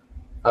to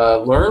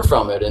learn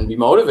from it and be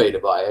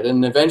motivated by it.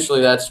 And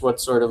eventually that's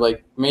what sort of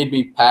like made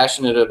me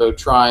passionate about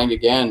trying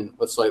again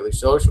with Slightly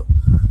Social.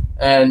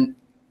 And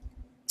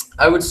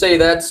I would say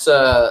that's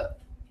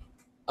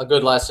a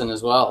good lesson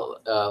as well.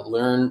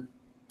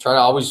 Try to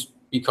always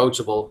be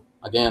coachable.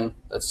 Again,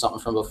 that's something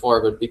from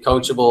before, but be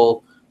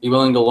coachable, be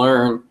willing to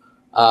learn,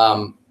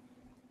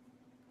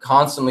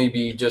 constantly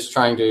be just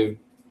trying to,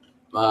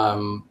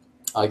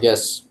 I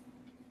guess,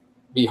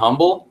 be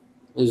humble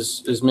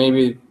is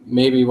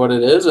maybe what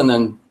it is. And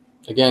then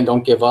again,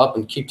 don't give up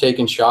and keep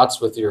taking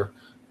shots with your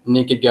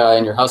naked guy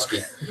and your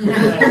husky.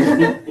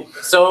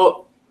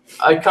 So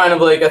I kind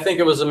of I think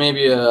it was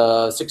maybe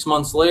 6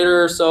 months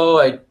later or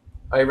so,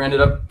 I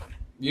ended up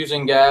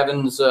using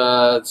Gavin's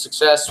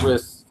success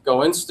with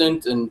Go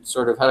Instant and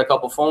sort of had a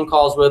couple phone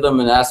calls with him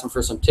and asked him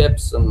for some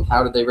tips on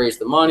how did they raise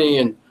the money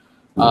and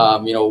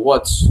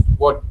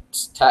what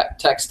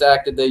tech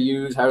stack did they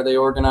use, how are they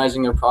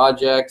organizing their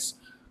projects,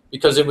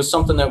 because it was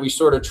something that we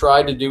sort of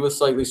tried to do with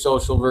Slightly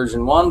Social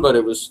version 1, but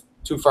it was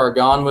too far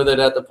gone with it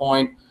at the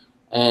point.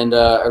 And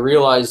I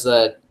realized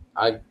that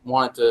I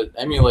wanted to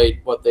emulate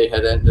what they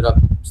had ended up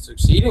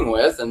succeeding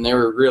with, and they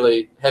were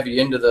really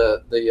heavy into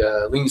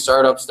the lean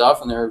startup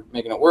stuff, and they were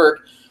making it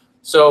work.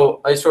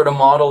 So I sort of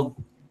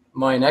modeled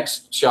my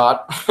next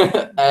shot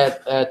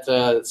at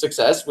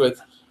success with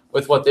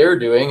what they were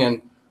doing,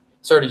 and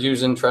started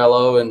using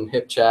Trello and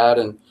HipChat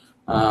and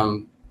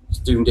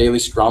doing daily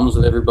scrums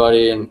with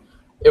everybody, and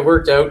it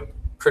worked out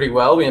pretty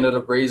well. We ended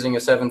up raising a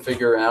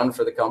 7-figure round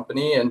for the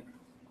company, and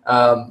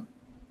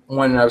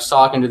when I was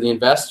talking to the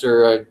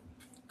investor, I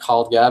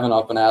called Gavin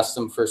up and asked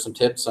him for some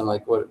tips. I'm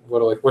like, what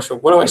do I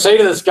say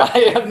to this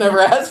guy? I've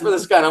never asked for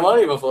this kind of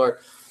money before.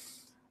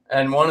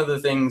 And one of the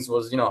things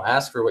was,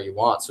 ask for what you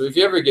want. So if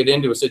you ever get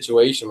into a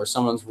situation where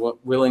someone's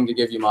willing to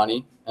give you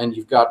money and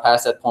you've got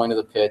past that point of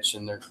the pitch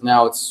and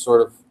now it's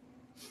sort of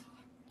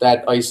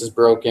that ice is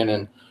broken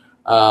and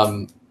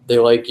they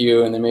like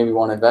you and they maybe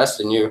want to invest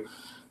in you,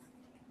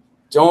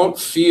 don't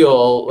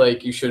feel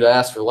like you should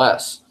ask for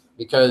less,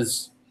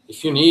 because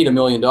if you need $1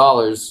 million,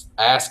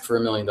 ask for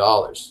 $1 million,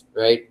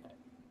 right?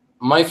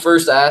 My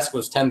first ask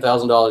was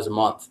 $10,000 a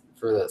month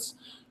for this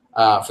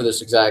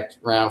exact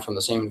round from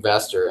the same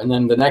investor. And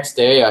then the next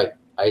day I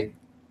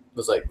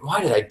was like,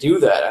 why did I do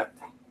that?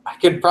 I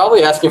could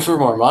probably ask him for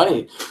more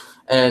money,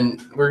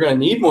 and we're going to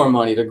need more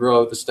money to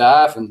grow the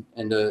staff and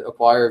to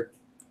acquire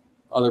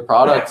other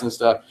products and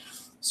stuff.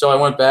 So I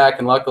went back,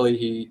 and luckily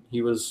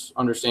he was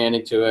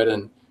understanding to it,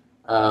 and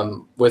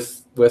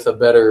with a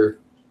better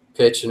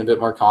pitch and a bit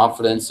more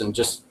confidence and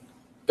just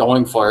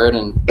going for it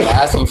and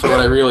asking for what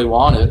I really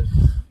wanted,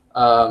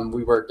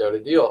 we worked out a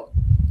deal.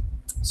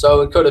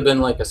 So it could have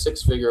been like a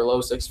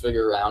low six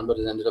figure round, but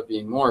it ended up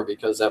being more,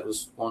 because that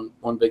was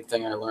one big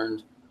thing I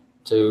learned,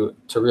 to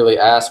really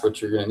ask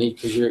what you're going to need,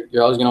 because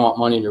you're always going to want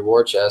money in your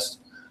war chest.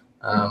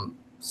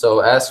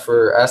 So ask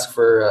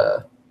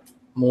for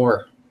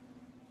more,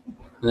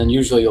 and then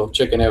usually you'll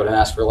chicken out and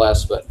ask for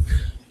less, but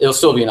it'll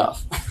still be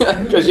enough,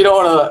 because you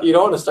don't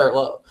want to start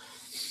low.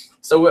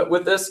 So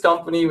with this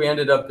company, we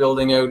ended up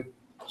building out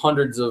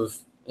hundreds of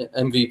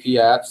MVP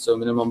apps, so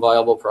minimum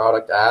viable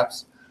product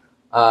apps,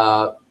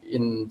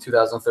 in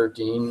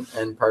 2013,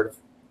 and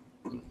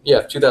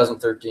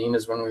 2013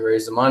 is when we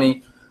raised the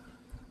money.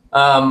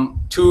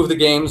 2 of the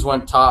games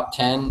went top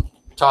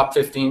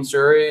 15,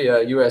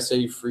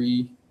 USA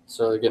free,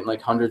 so they're getting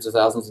like hundreds of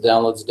thousands of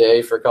downloads a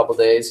day for a couple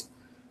days.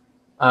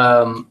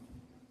 So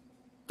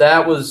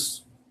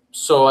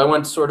I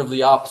went sort of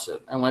the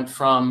opposite. I went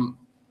from,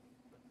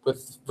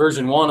 with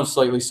version 1 of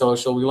Slightly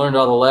Social, we learned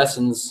all the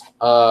lessons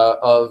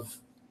of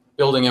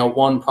building out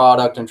one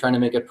product and trying to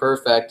make it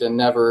perfect, and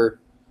never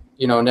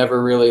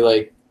really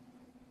like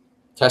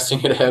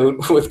testing it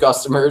out with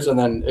customers and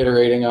then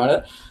iterating on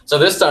it. So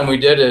this time we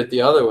did it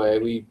the other way.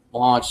 We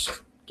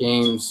launched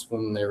games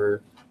when they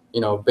were,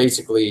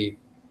 basically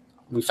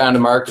we found a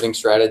marketing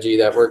strategy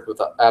that worked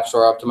with App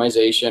Store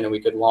optimization, and we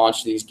could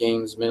launch these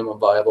games, minimum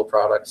viable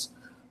products,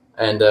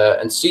 and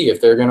see if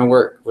they're going to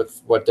work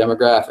with what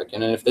demographic.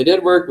 And then if they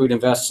did work, we'd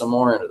invest some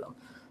more into them,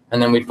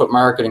 and then we'd put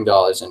marketing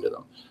dollars into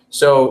them.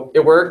 So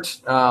it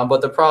worked,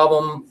 but the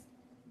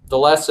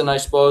lesson I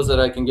suppose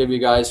that I can give you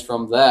guys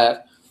from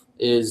that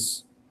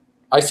is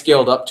I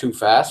scaled up too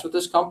fast with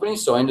this company.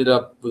 So I ended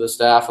up with a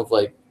staff of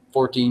like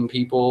 14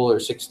 people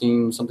or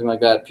 16, something like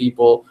that,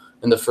 people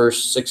in the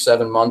first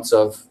 6-7 months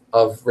of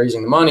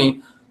raising the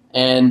money.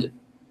 And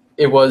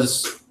it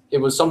was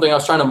something I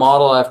was trying to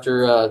model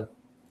after. Have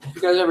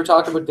you guys ever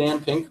talked about Dan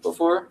Pink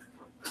before?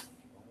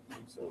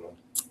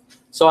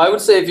 So I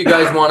would say, if you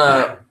guys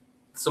want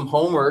some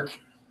homework,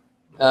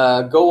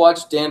 go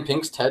watch Dan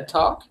Pink's TED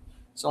Talk.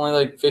 It's only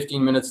like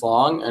 15 minutes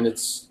long, and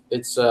it's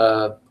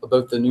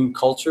about the new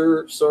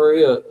culture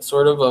story,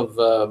 sort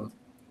of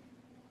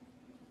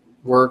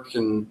work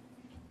and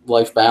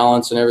life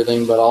balance and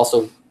everything, but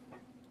also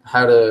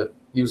how to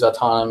use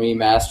autonomy,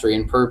 mastery,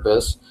 and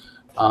purpose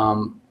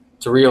to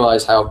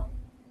realize how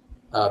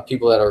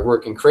people that are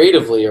working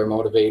creatively are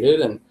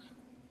motivated, and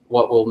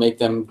what will make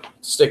them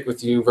stick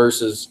with you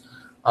versus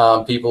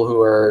people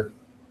who are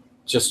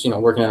just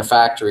working in a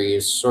factory.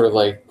 Is sort of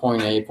like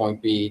point A,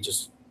 point B,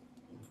 just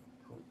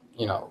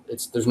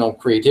there's no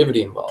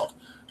creativity involved.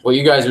 What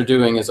you guys are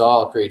doing is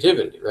all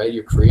creativity, right?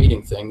 You're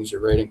creating things,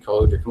 you're writing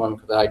code, you're coming up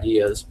with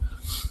ideas.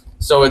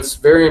 So it's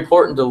very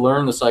important to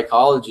learn the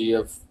psychology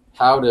of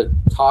how to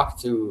talk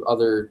to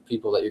other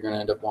people that you're going to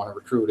end up wanting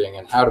recruiting,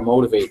 and how to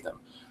motivate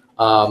them.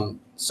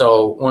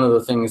 So one of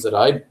the things that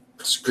I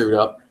screwed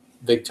up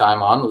big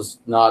time on was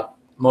not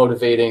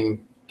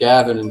motivating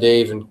Gavin and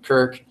Dave and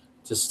Kirk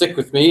to stick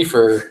with me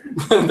for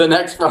the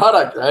next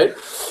product, right?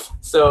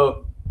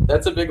 So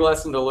that's a big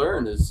lesson to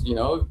learn, is, you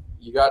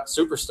got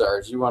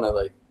superstars. You want to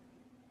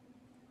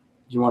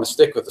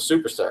stick with the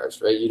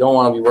superstars, right? You don't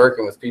want to be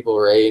working with people who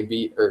are A and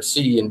B or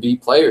C and B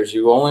players.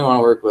 You only want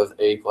to work with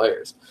A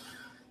players.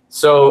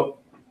 So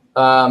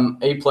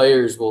A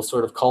players will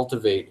sort of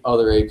cultivate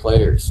other A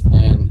players.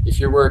 And if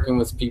you're working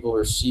with people who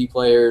are C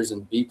players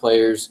and B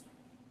players,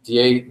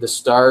 the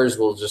stars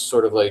will just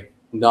sort of like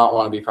not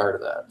want to be part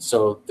of that.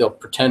 So they'll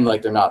pretend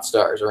like they're not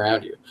stars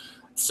around you.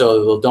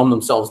 So they'll dumb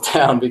themselves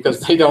down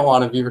because they don't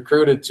want to be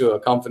recruited to a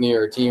company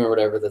or a team or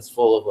whatever that's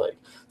full of like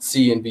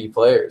C and B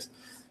players.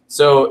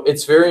 So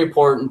it's very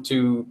important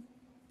to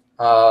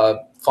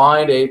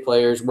find A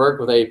players, work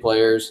with A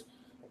players.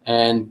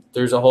 And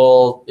there's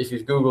if you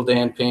Google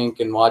Dan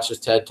Pink and watch his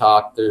TED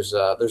Talk, there's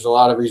a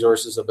lot of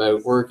resources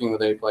about working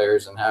with A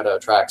players and how to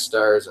attract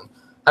stars and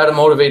how to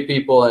motivate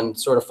people and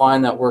sort of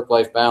find that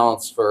work-life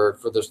balance for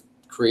the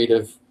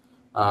creative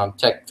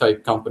tech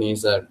type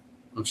companies that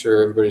I'm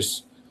sure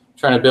everybody's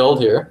trying to build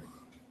here.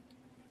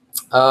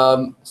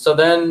 So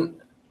then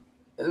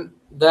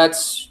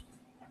that's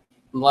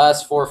the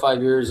last 4 or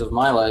 5 years of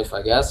my life,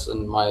 I guess,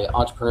 and my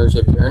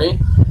entrepreneurship journey.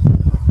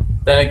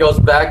 then it goes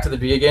back to the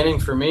beginning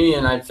for me,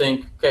 and I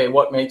think, okay, do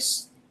what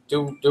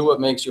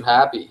makes you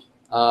happy.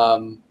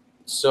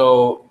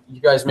 So you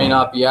guys may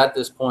not be at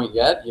this point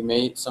yet.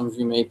 Some of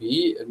you may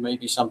be. It may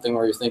be something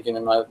where you're thinking,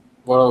 what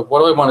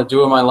do I want to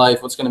do in my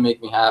life? What's going to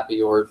make me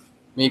happy? Or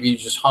maybe you're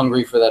just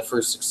hungry for that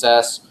first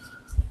success.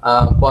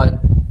 But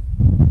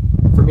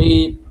for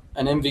me,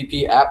 an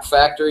MVP app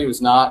factory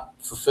was not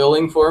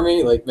fulfilling for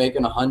me. Like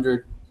making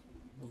 100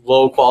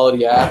 low quality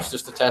apps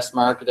just to test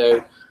market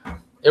out.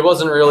 It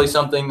wasn't really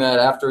something that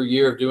after a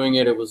year of doing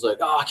it, it was like,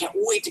 oh, I can't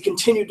wait to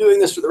continue doing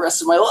this for the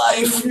rest of my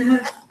life.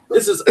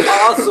 This is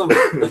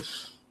awesome.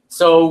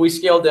 So we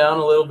scaled down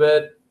a little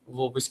bit.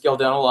 Well, we scaled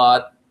down a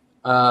lot.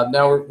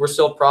 Now we're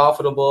still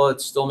profitable.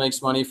 It still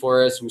makes money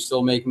for us. We're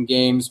still making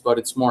games, but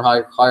it's more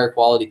higher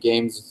quality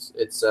games.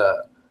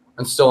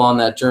 I'm still on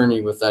that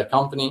journey with that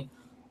company.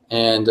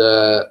 And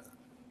a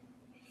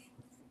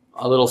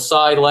little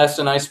side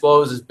lesson, I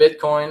suppose, is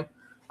Bitcoin.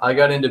 I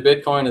got into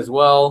Bitcoin as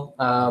well.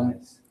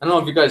 I don't know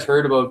if you guys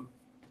heard about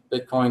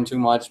Bitcoin too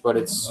much, but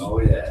it's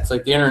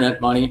like the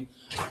internet money.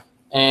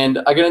 And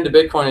I got into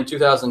Bitcoin in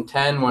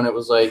 2010 when it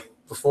was like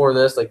before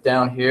this, like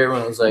down here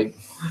when it was like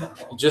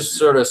just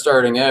sort of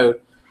starting out.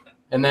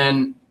 And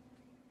then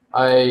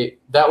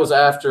that was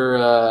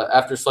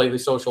after Slightly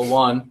Social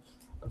 1,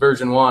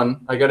 version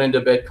 1. I got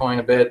into Bitcoin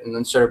a bit and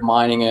then started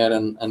mining it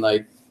and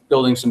like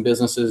building some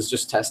businesses,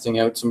 just testing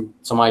out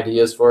some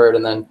ideas for it.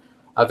 And then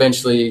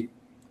eventually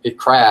it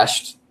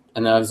crashed.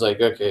 And then I was like,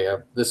 okay,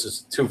 this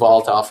is too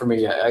volatile for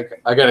me. I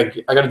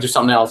gotta do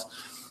something else.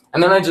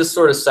 And then I just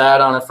sort of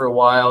sat on it for a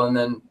while, and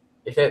then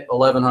it hit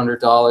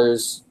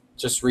 $1,100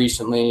 just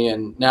recently.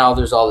 And now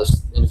there's all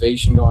this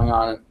innovation going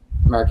on.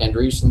 Mark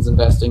Andreessen's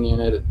investing in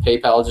it.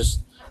 PayPal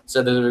just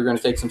said that they're going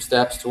to take some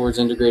steps towards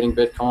integrating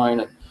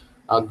Bitcoin.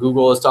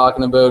 Google is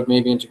talking about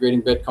maybe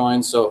integrating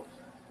Bitcoin. So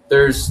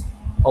there's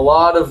a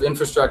lot of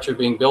infrastructure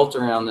being built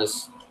around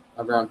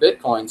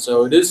Bitcoin.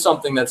 So it is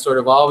something that's sort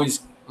of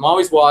I'm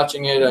always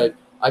watching it.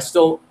 I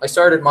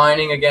started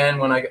mining again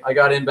when I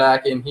got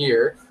back in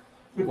here.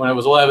 When it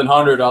was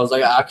 1,100, I was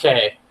like,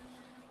 okay,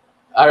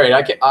 all right,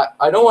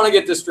 I don't want to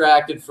get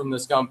distracted from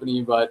this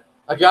company, but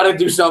I got to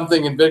do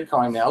something in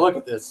Bitcoin now. Look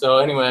at this. So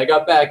anyway, I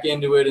got back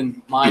into it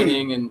and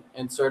mining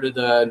and started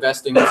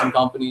investing in some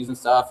companies and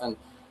stuff. And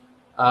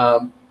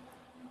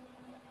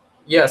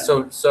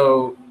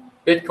so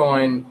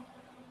Bitcoin,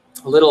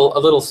 a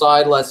little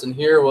side lesson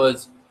here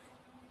was,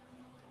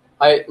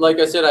 like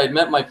I said, I had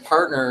met my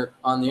partner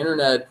on the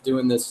internet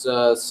doing this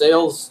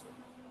sales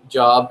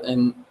job,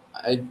 and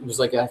it was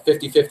like a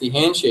 50-50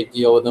 handshake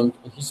deal with him.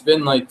 He's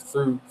been like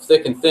through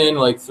thick and thin,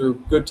 like through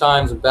good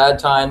times and bad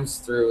times,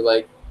 through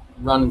like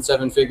running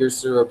 7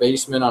 figures through our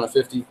basement on a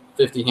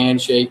 50-50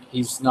 handshake.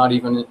 He's in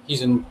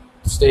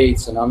the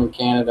States and I'm in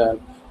Canada.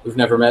 And we've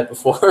never met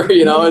before,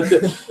 you know.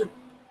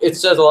 It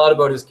says a lot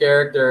about his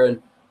character,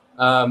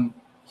 and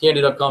he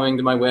ended up coming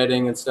to my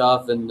wedding and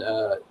stuff, and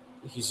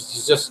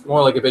he's just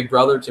more like a big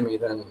brother to me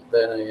than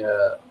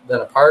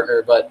a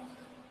partner. But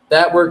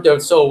that worked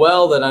out so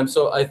well that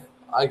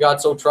I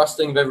got so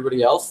trusting of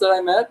everybody else that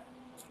I met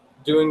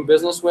doing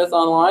business with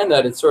online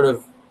that I sort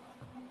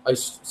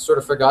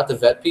of forgot to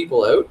vet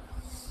people out.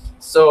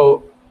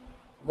 So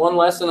one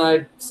lesson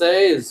I'd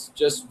say is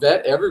just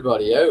vet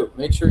everybody out.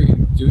 Make sure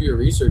you do your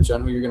research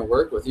on who you're going to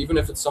work with, even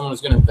if it's someone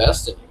who's going to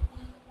invest in you.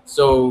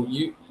 So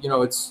you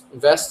know, it's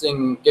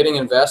investing, getting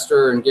an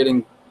investor and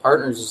getting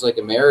partners is like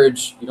a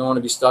marriage. You don't want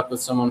to be stuck with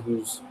someone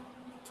who's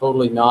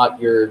totally not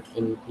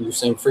in your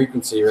same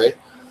frequency, right?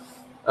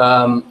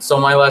 So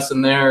my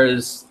lesson there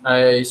is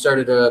I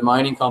started a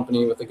mining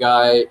company with a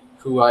guy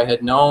who I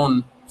had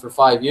known for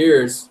 5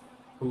 years,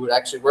 who had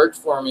actually worked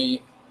for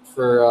me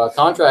for a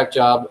contract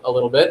job a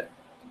little bit.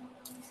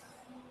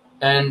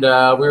 And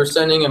we were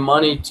sending him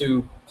money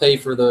to pay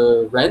for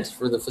the rent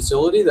for the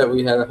facility that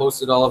we had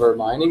hosted all of our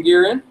mining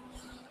gear in.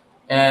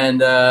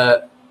 And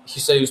he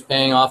said he was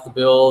paying off the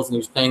bills, and he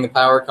was paying the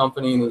power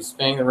company, and he was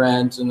paying the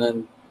rent. And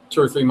then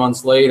 2 or 3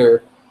 months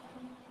later,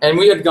 and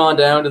we had gone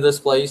down to this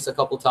place a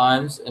couple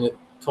times, and it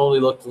totally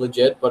looked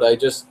legit. But I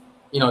just,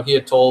 you know, he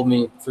had told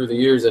me through the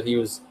years that he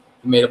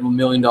made up $1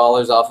 million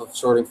off of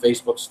shorting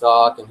Facebook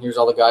stock, and here's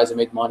all the guys that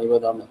made money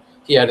with him.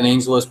 He had an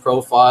AngelList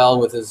profile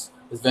with his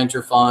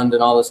venture fund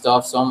and all this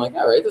stuff. So I'm like,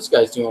 all right, this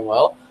guy's doing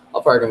well.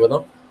 I'll partner with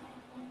him.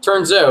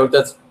 Turns out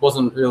that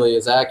wasn't really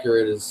as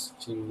accurate as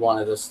he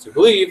wanted us to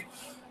believe.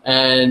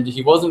 And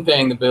he wasn't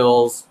paying the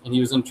bills, and he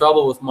was in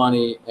trouble with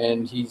money,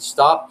 and he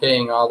stopped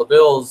paying all the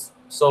bills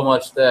so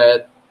much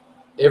that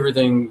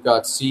everything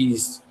got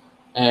seized,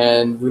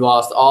 and we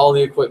lost all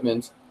the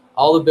equipment,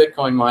 all the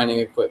Bitcoin mining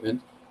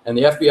equipment, and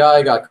the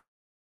FBI got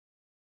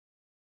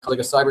like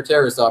a cyber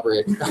terrorist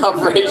operation.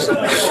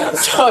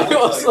 So it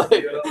was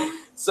like,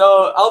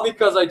 so all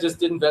because I just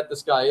didn't vet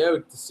this guy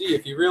out to see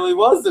if he really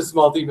was this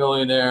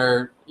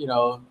multimillionaire, you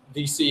know,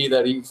 VC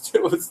that he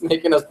was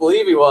making us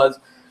believe he was.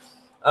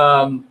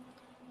 And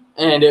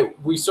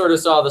we sort of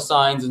saw the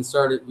signs and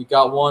we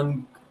got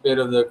one bit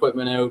of the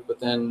equipment out, but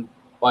then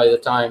by the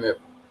time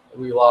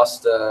we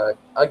lost a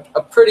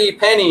pretty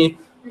penny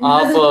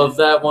off of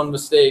that one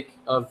mistake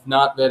of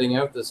not vetting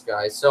out this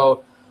guy.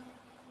 So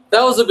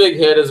that was a big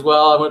hit as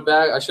well. I went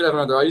back. I should have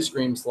another ice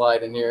cream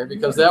slide in here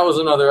because that was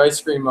another ice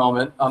cream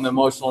moment on the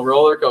emotional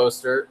roller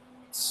coaster.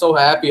 So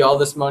happy, all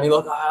this money.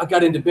 Look, I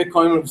got into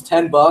Bitcoin when it was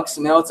 $10,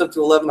 and now it's up to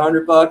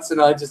 $1,100,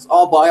 and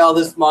I'll buy all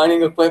this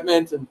mining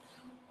equipment and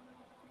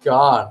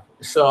gone.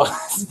 So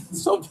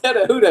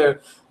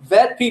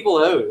vet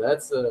people out.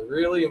 That's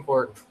really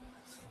important.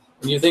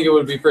 And you think it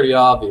would be pretty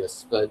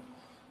obvious, but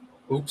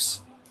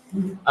oops.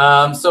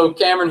 So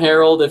Cameron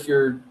Harold, if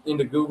you're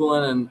into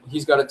Googling, and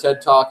he's got a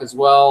TED Talk as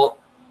well,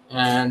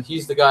 and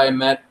he's the guy I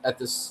met at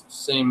this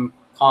same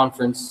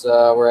conference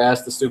where I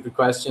asked the stupid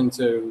question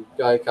to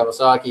Guy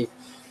Kawasaki.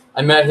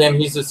 I met him.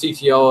 He's the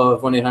CTO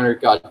of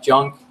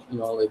 1-800-GOT-JUNK,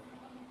 like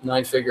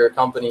 9-figure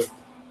company,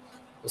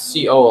 the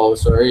COO,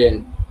 sorry,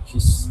 and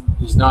he's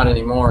not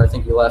anymore. I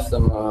think he left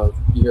them a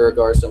year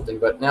ago or something,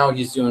 but now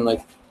he's doing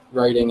like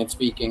writing and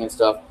speaking and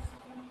stuff.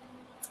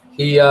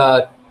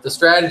 The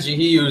strategy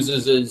he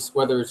uses is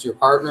whether it's your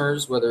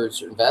partners, whether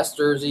it's your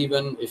investors,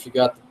 even if you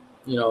got,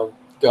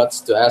 guts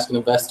to ask an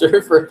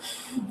investor for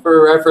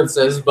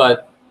references,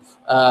 but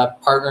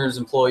partners,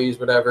 employees,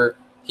 whatever.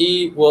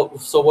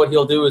 So what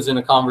he'll do is in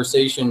a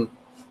conversation,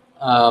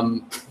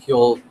 when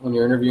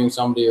you're interviewing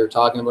somebody or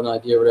talking about an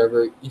idea or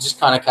whatever, you just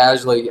kind of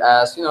casually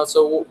ask,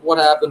 so what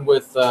happened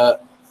with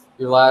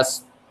your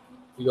last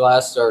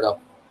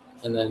startup?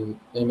 And then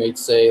they may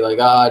say like,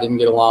 I didn't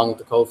get along with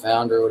the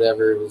co-founder or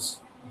whatever. He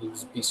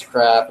was a piece of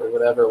crap or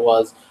whatever it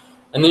was.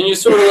 And then you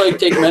sort of like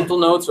take mental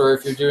notes, or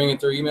if you're doing it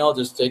through email,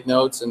 just take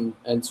notes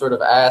and sort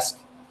of ask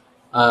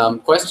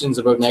questions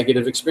about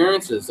negative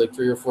experiences, like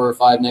 3 or 4 or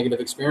 5 negative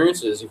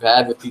experiences you've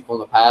had with people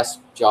in the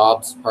past,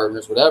 jobs,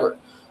 partners, whatever.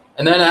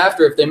 And then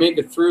after, if they make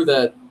it through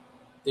the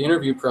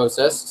interview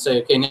process,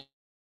 say, okay,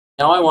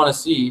 now I want to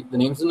see the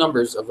names and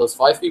numbers of those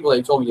 5 people that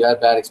you told me you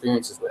had bad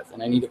experiences with,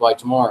 and I need to buy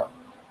tomorrow.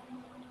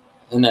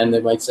 And then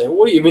they might say,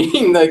 what do you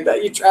mean, like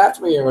that you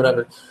trapped me or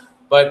whatever?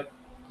 But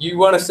you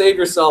want to save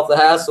yourself the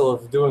hassle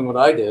of doing what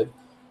I did.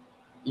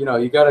 You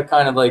got to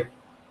kind of like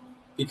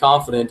be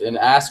confident and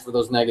ask for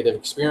those negative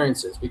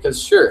experiences,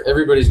 because sure,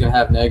 everybody's going to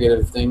have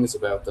negative things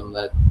about them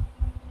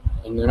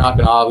and they're not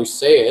going to always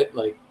say it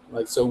like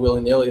so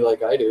willy-nilly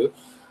like I do,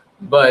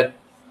 but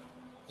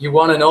you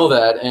want to know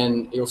that,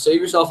 and you'll save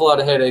yourself a lot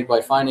of headache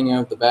by finding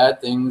out the bad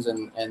things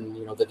and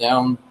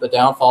the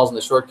downfalls and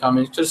the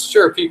shortcomings. Because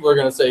sure, people are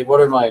going to say, what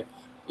are my,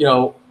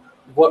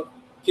 what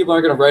people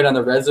aren't going to write on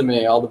their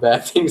resume all the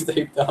bad things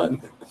they've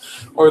done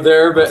or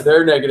their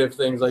negative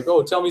things, like,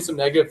 oh, tell me some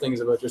negative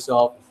things about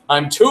yourself.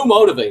 I'm too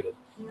motivated,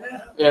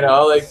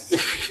 so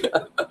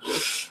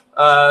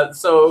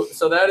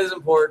that is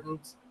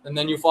important. And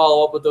then you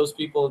follow up with those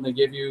people, and they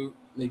give you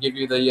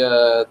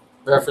the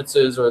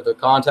references or the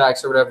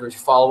contacts or whatever. If you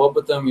follow up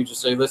with them, you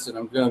just say, listen,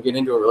 I'm going to get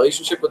into a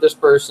relationship with this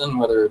person,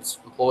 whether it's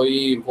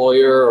employee,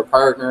 employer, or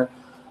partner.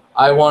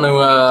 I want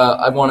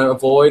to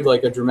avoid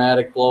like a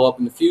dramatic blow up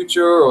in the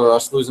future or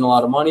us losing a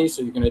lot of money.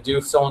 So you're going to do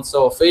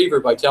so-and-so a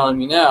favor by telling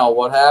me now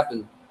what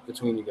happened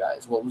between you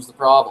guys. What was the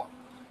problem?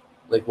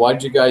 Like, why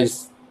did you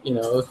guys,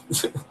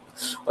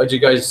 why'd you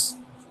guys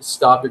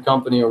stop your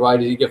company, or why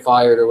did you get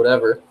fired or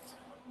whatever?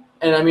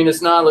 And I mean,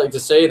 it's not like to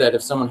say that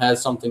if someone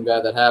has something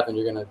bad that happened,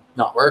 you're going to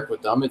not work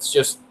with them. It's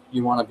just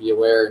you want to be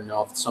aware and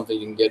know if it's something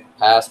you can get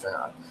past or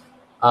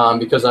not.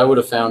 Because I would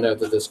have found out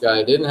that this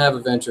guy didn't have a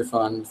venture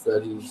fund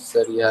that he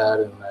said he had,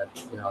 and that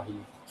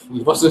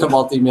he wasn't a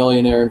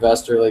multi-millionaire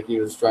investor like he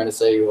was trying to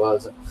say he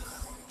was.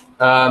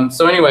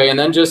 So anyway, and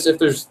then just if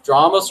there's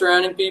drama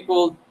surrounding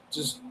people,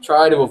 just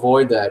try to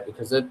avoid that,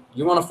 because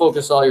you want to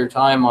focus all your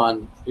time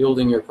on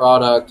building your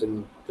product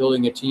and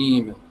building a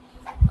team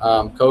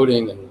and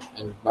coding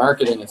and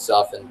marketing and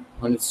stuff. And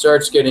when it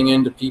starts getting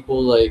into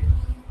people like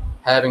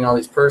having all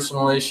these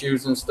personal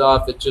issues and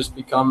stuff, it just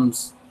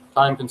becomes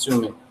time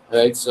consuming,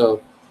 right?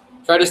 So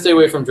try to stay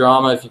away from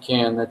drama if you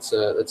can. That's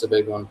a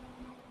big one.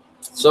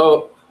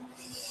 So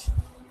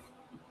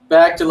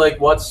back to like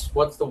what's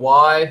the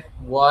why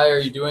are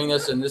you doing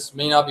this? And this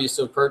may not be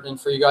so pertinent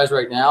for you guys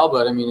right now,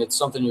 but I mean, it's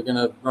something you're going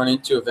to run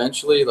into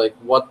eventually. Like,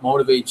 what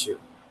motivates you?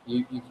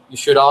 You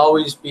should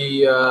always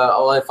be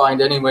I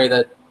find anyway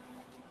that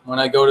when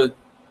I go to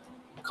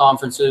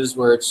conferences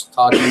where it's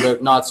talking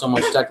about not so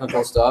much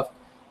technical stuff,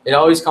 it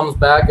always comes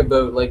back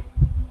about like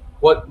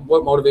what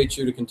motivates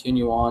you to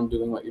continue on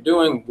doing what you're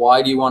doing.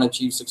 Why do you want to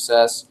achieve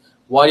success?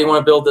 Why do you want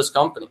to build this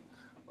company?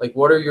 Like,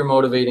 what are your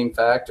motivating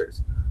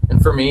factors?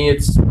 And for me,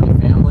 it's my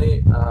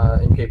family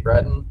in Cape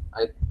Breton.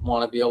 I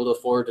want to be able to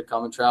afford to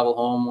come and travel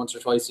home once or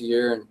twice a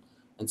year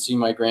and see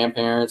my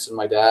grandparents and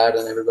my dad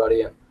and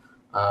everybody, and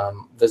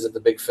visit the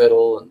Big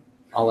Fiddle and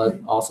all that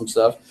awesome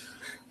stuff.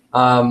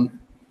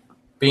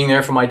 Being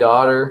there for my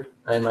daughter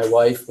and my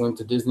wife. Went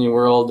to Disney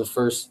World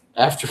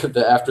after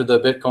the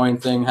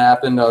Bitcoin thing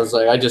happened. I was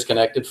like, I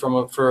disconnected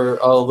for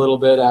a little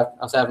bit. I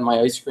was having my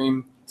ice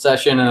cream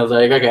session, and I was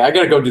like, okay, I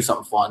gotta go do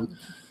something fun.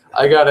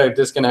 I gotta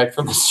disconnect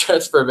from the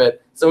stress for a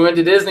bit. So we went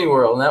to Disney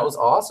World, and that was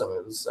awesome.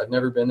 I've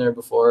never been there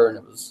before, and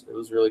it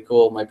was really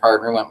cool. My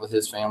partner went with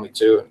his family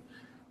too.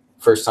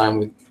 first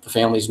time the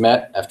families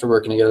met after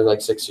working together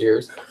like 6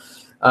 years.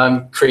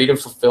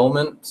 Creative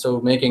fulfillment. So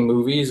making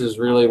movies is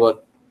really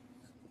what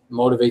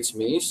motivates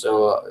me.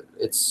 So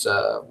it's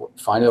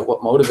find out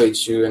what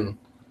motivates you and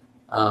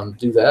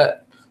do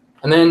that.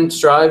 And then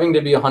striving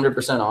to be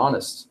 100%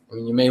 honest. I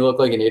mean, you may look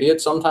like an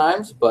idiot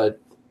sometimes, but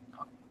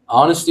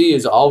honesty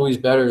is always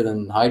better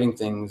than hiding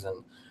things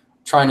and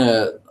trying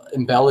to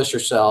embellish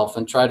yourself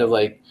and try to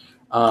like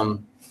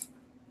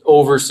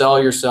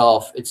oversell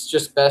yourself. It's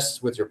just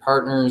best with your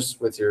partners,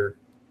 with your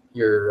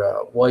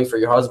wife or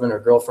your husband or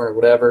girlfriend or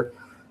whatever,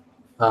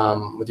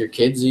 with your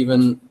kids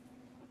even.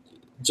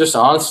 Just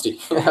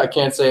honesty. I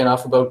can't say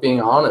enough about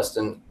being honest,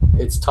 and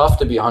it's tough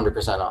to be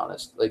 100%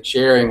 honest. Like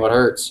sharing what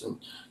hurts and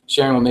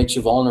sharing what makes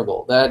you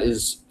vulnerable. That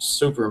is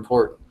super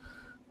important,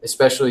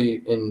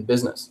 especially in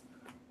business.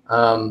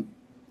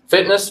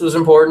 Fitness was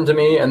important to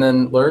me, and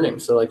then learning.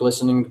 So like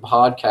listening to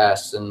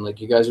podcasts and like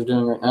you guys are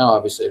doing right now.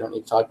 Obviously, I don't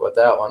need to talk about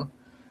that one.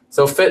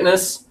 So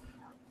fitness.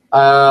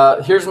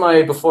 Here's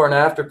my before and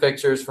after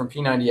pictures from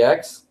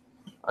P90X.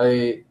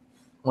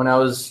 When I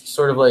was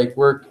sort of like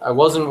I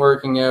wasn't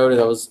working out.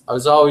 I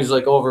was always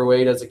like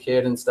overweight as a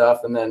kid and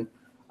stuff. And then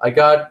I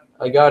got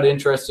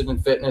interested in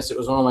fitness. It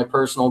was one of my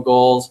personal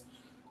goals.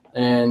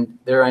 And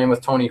there I am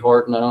with Tony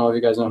Horton. I don't know if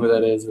you guys know who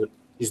that is, but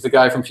he's the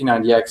guy from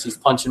P90X. He's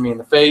punching me in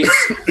the face.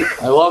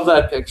 I love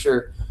that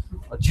picture.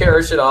 I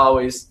cherish it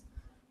always.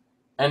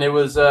 And it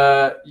was,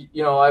 I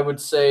would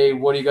say,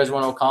 what do you guys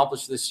want to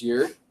accomplish this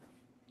year?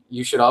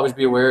 You should always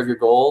be aware of your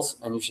goals,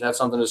 and you should have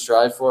something to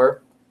strive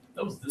for.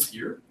 That was this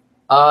year?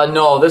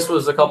 No, this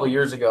was a couple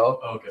years ago.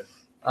 Oh, okay.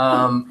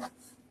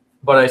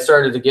 But I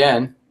started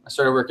again. I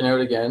started working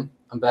out again.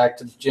 I'm back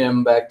to the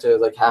gym, back to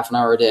like half an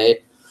hour a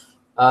day.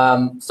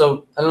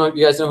 So I don't know if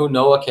you guys know who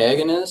Noah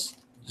Kagan is.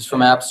 He's from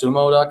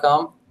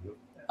appsumo.com.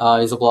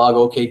 He's a blog,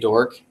 OK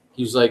Dork.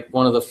 He was like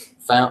one of the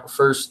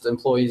first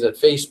employees at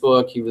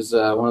Facebook. He was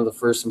one of the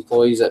first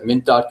employees at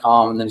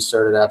mint.com, and then he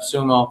started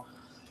AppSumo.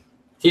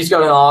 He's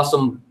got an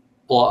awesome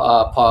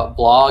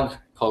blog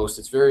post.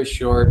 It's very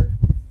short.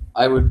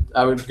 I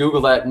would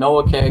Google that,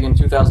 Noah Kagan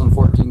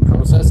 2014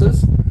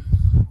 processes.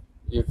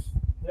 You've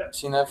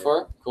seen that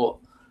before? Cool.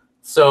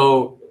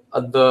 So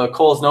the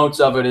Cole's notes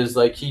of it is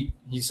like he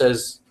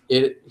says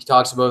he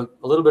talks about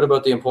a little bit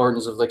about the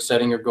importance of like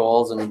setting your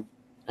goals, and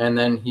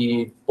then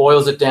he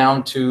boils it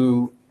down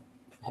to,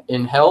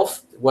 in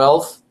health,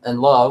 wealth, and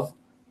love,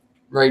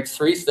 write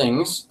 3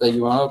 things that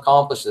you want to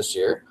accomplish this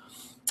year.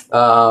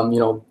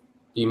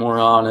 Be more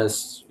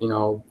honest,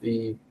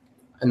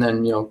 and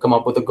then, come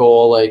up with a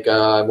goal like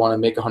I want to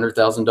make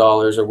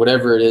 $100,000 or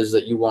whatever it is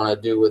that you want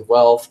to do with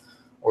wealth,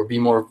 or be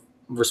more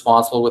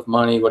responsible with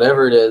money,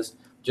 whatever it is.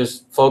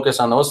 Just focus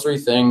on those 3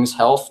 things,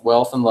 health,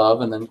 wealth, and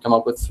love, and then come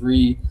up with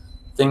 3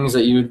 things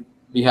that you'd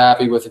be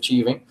happy with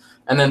achieving.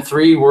 And then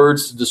 3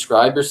 words to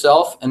describe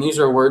yourself. And these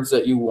are words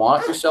that you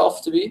want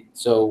yourself to be.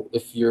 So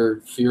if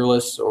you're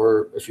fearless,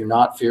 or if you're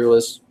not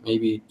fearless,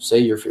 maybe say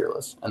you're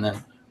fearless and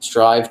then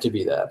strive to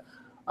be that.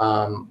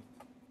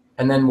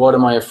 And then what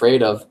am I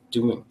afraid of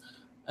doing?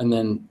 And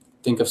then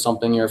think of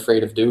something you're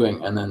afraid of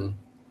doing. And then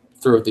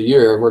throughout the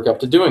year, work up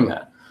to doing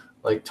that.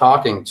 Like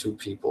talking to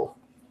people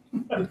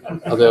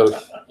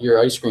about your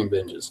ice cream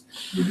binges.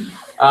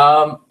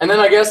 And then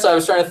I guess I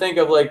was trying to think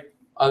of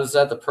I was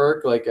at the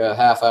perk like a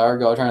half hour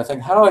ago trying to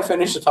think, how do I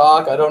finish a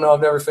talk? I don't know.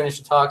 I've never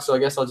finished a talk. So I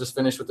guess I'll just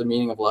finish with the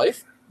meaning of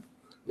life.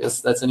 Yes,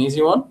 that's an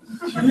easy one.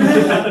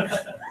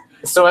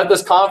 So at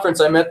this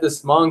conference, I met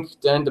this monk,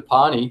 Dan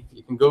Depani.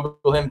 You can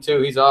Google him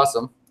too. He's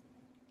awesome.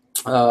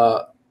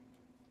 So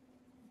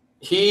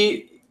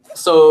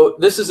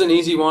this is an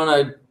easy one.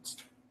 I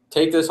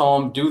take this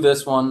home, do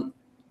this one.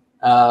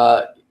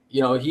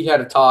 He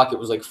had a talk. It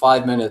was like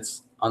 5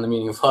 minutes on the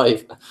meaning of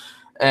life.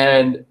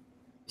 And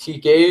he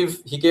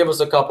gave us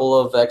a couple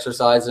of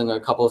exercises and a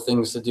couple of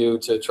things to do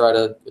to try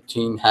to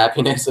attain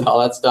happiness and all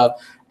that stuff.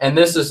 And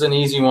this is an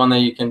easy one that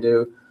you can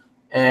do.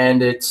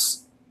 And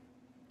it's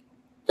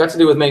got to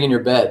do with making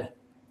your bed.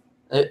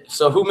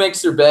 So who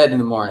makes their bed in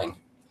the morning?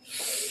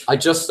 I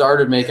just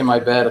started making my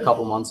bed a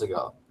couple months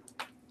ago.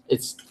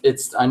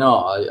 I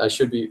know I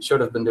should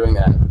have been doing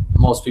that.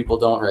 Most people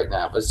don't right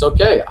now, but it's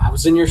okay. I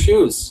was in your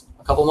shoes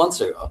a couple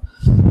months ago.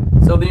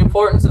 So the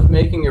importance of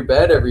making your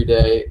bed every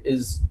day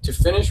is to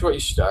finish what you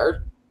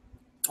start,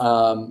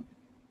 to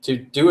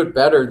do it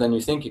better than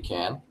you think you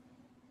can,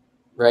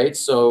 right?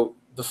 So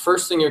the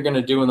first thing you're going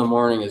to do in the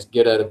morning is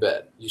get out of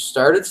bed. You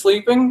started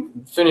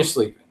sleeping, finish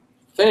sleeping.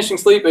 Finishing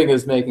sleeping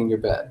is making your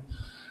bed.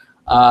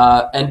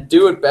 And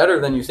do it better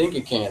than you think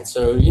you can.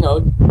 So,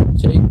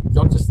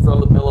 don't just throw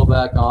the pillow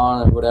back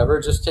on or whatever.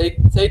 Just take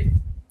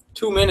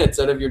 2 minutes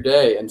out of your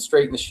day and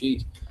straighten the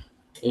sheet,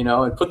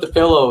 and put the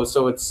pillow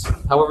so it's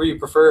however you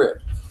prefer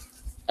it.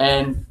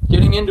 And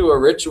getting into a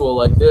ritual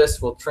like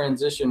this will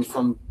transition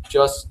from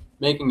just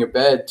making your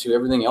bed to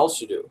everything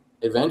else you do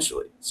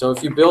eventually. So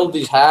if you build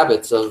these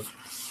habits of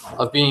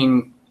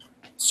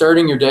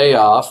starting your day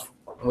off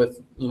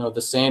with,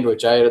 the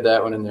sandwich, I added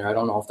that one in there. I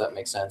don't know if that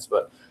makes sense,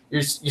 but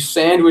you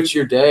sandwich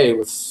your day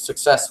with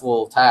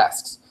successful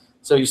tasks.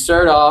 So you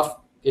start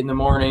off in the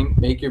morning,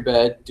 make your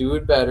bed, do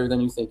it better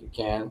than you think you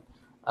can.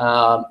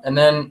 And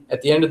then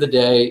at the end of the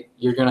day,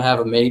 you're going to have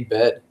a made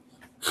bed.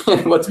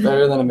 What's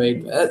better than a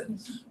made bed,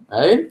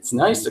 right? It's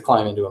nice to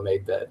climb into a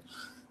made bed.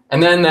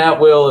 And then that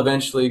will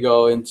eventually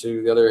go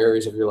into the other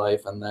areas of your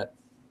life, and that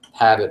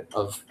habit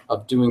of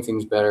doing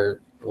things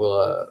better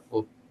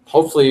will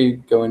hopefully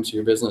go into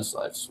your business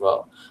life as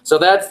well. So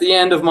that's the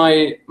end of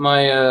my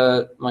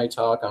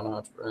talk on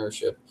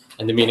entrepreneurship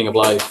and the meaning of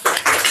life.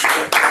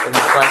 Any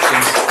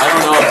questions?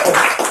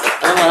 I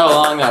don't know how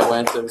long that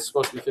went. It was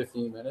supposed to be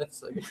 15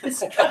 minutes, I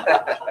guess.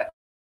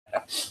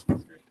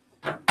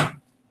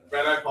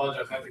 Brad, I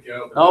apologize. I have to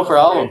go. No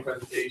problem. Great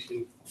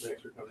presentation.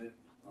 Thanks for coming in.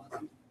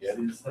 Yeah.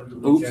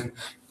 Oops.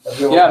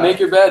 Yeah, make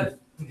your bed.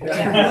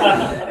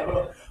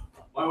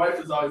 My wife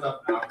is always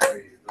up after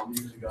me.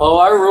 Oh,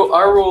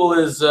 our rule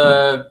is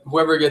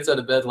whoever gets out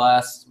of bed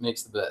last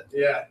makes the bed.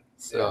 Yeah.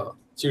 So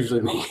it's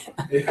usually me.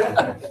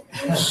 Yeah.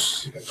 We'll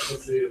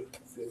see you.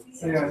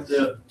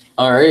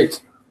 All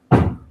right.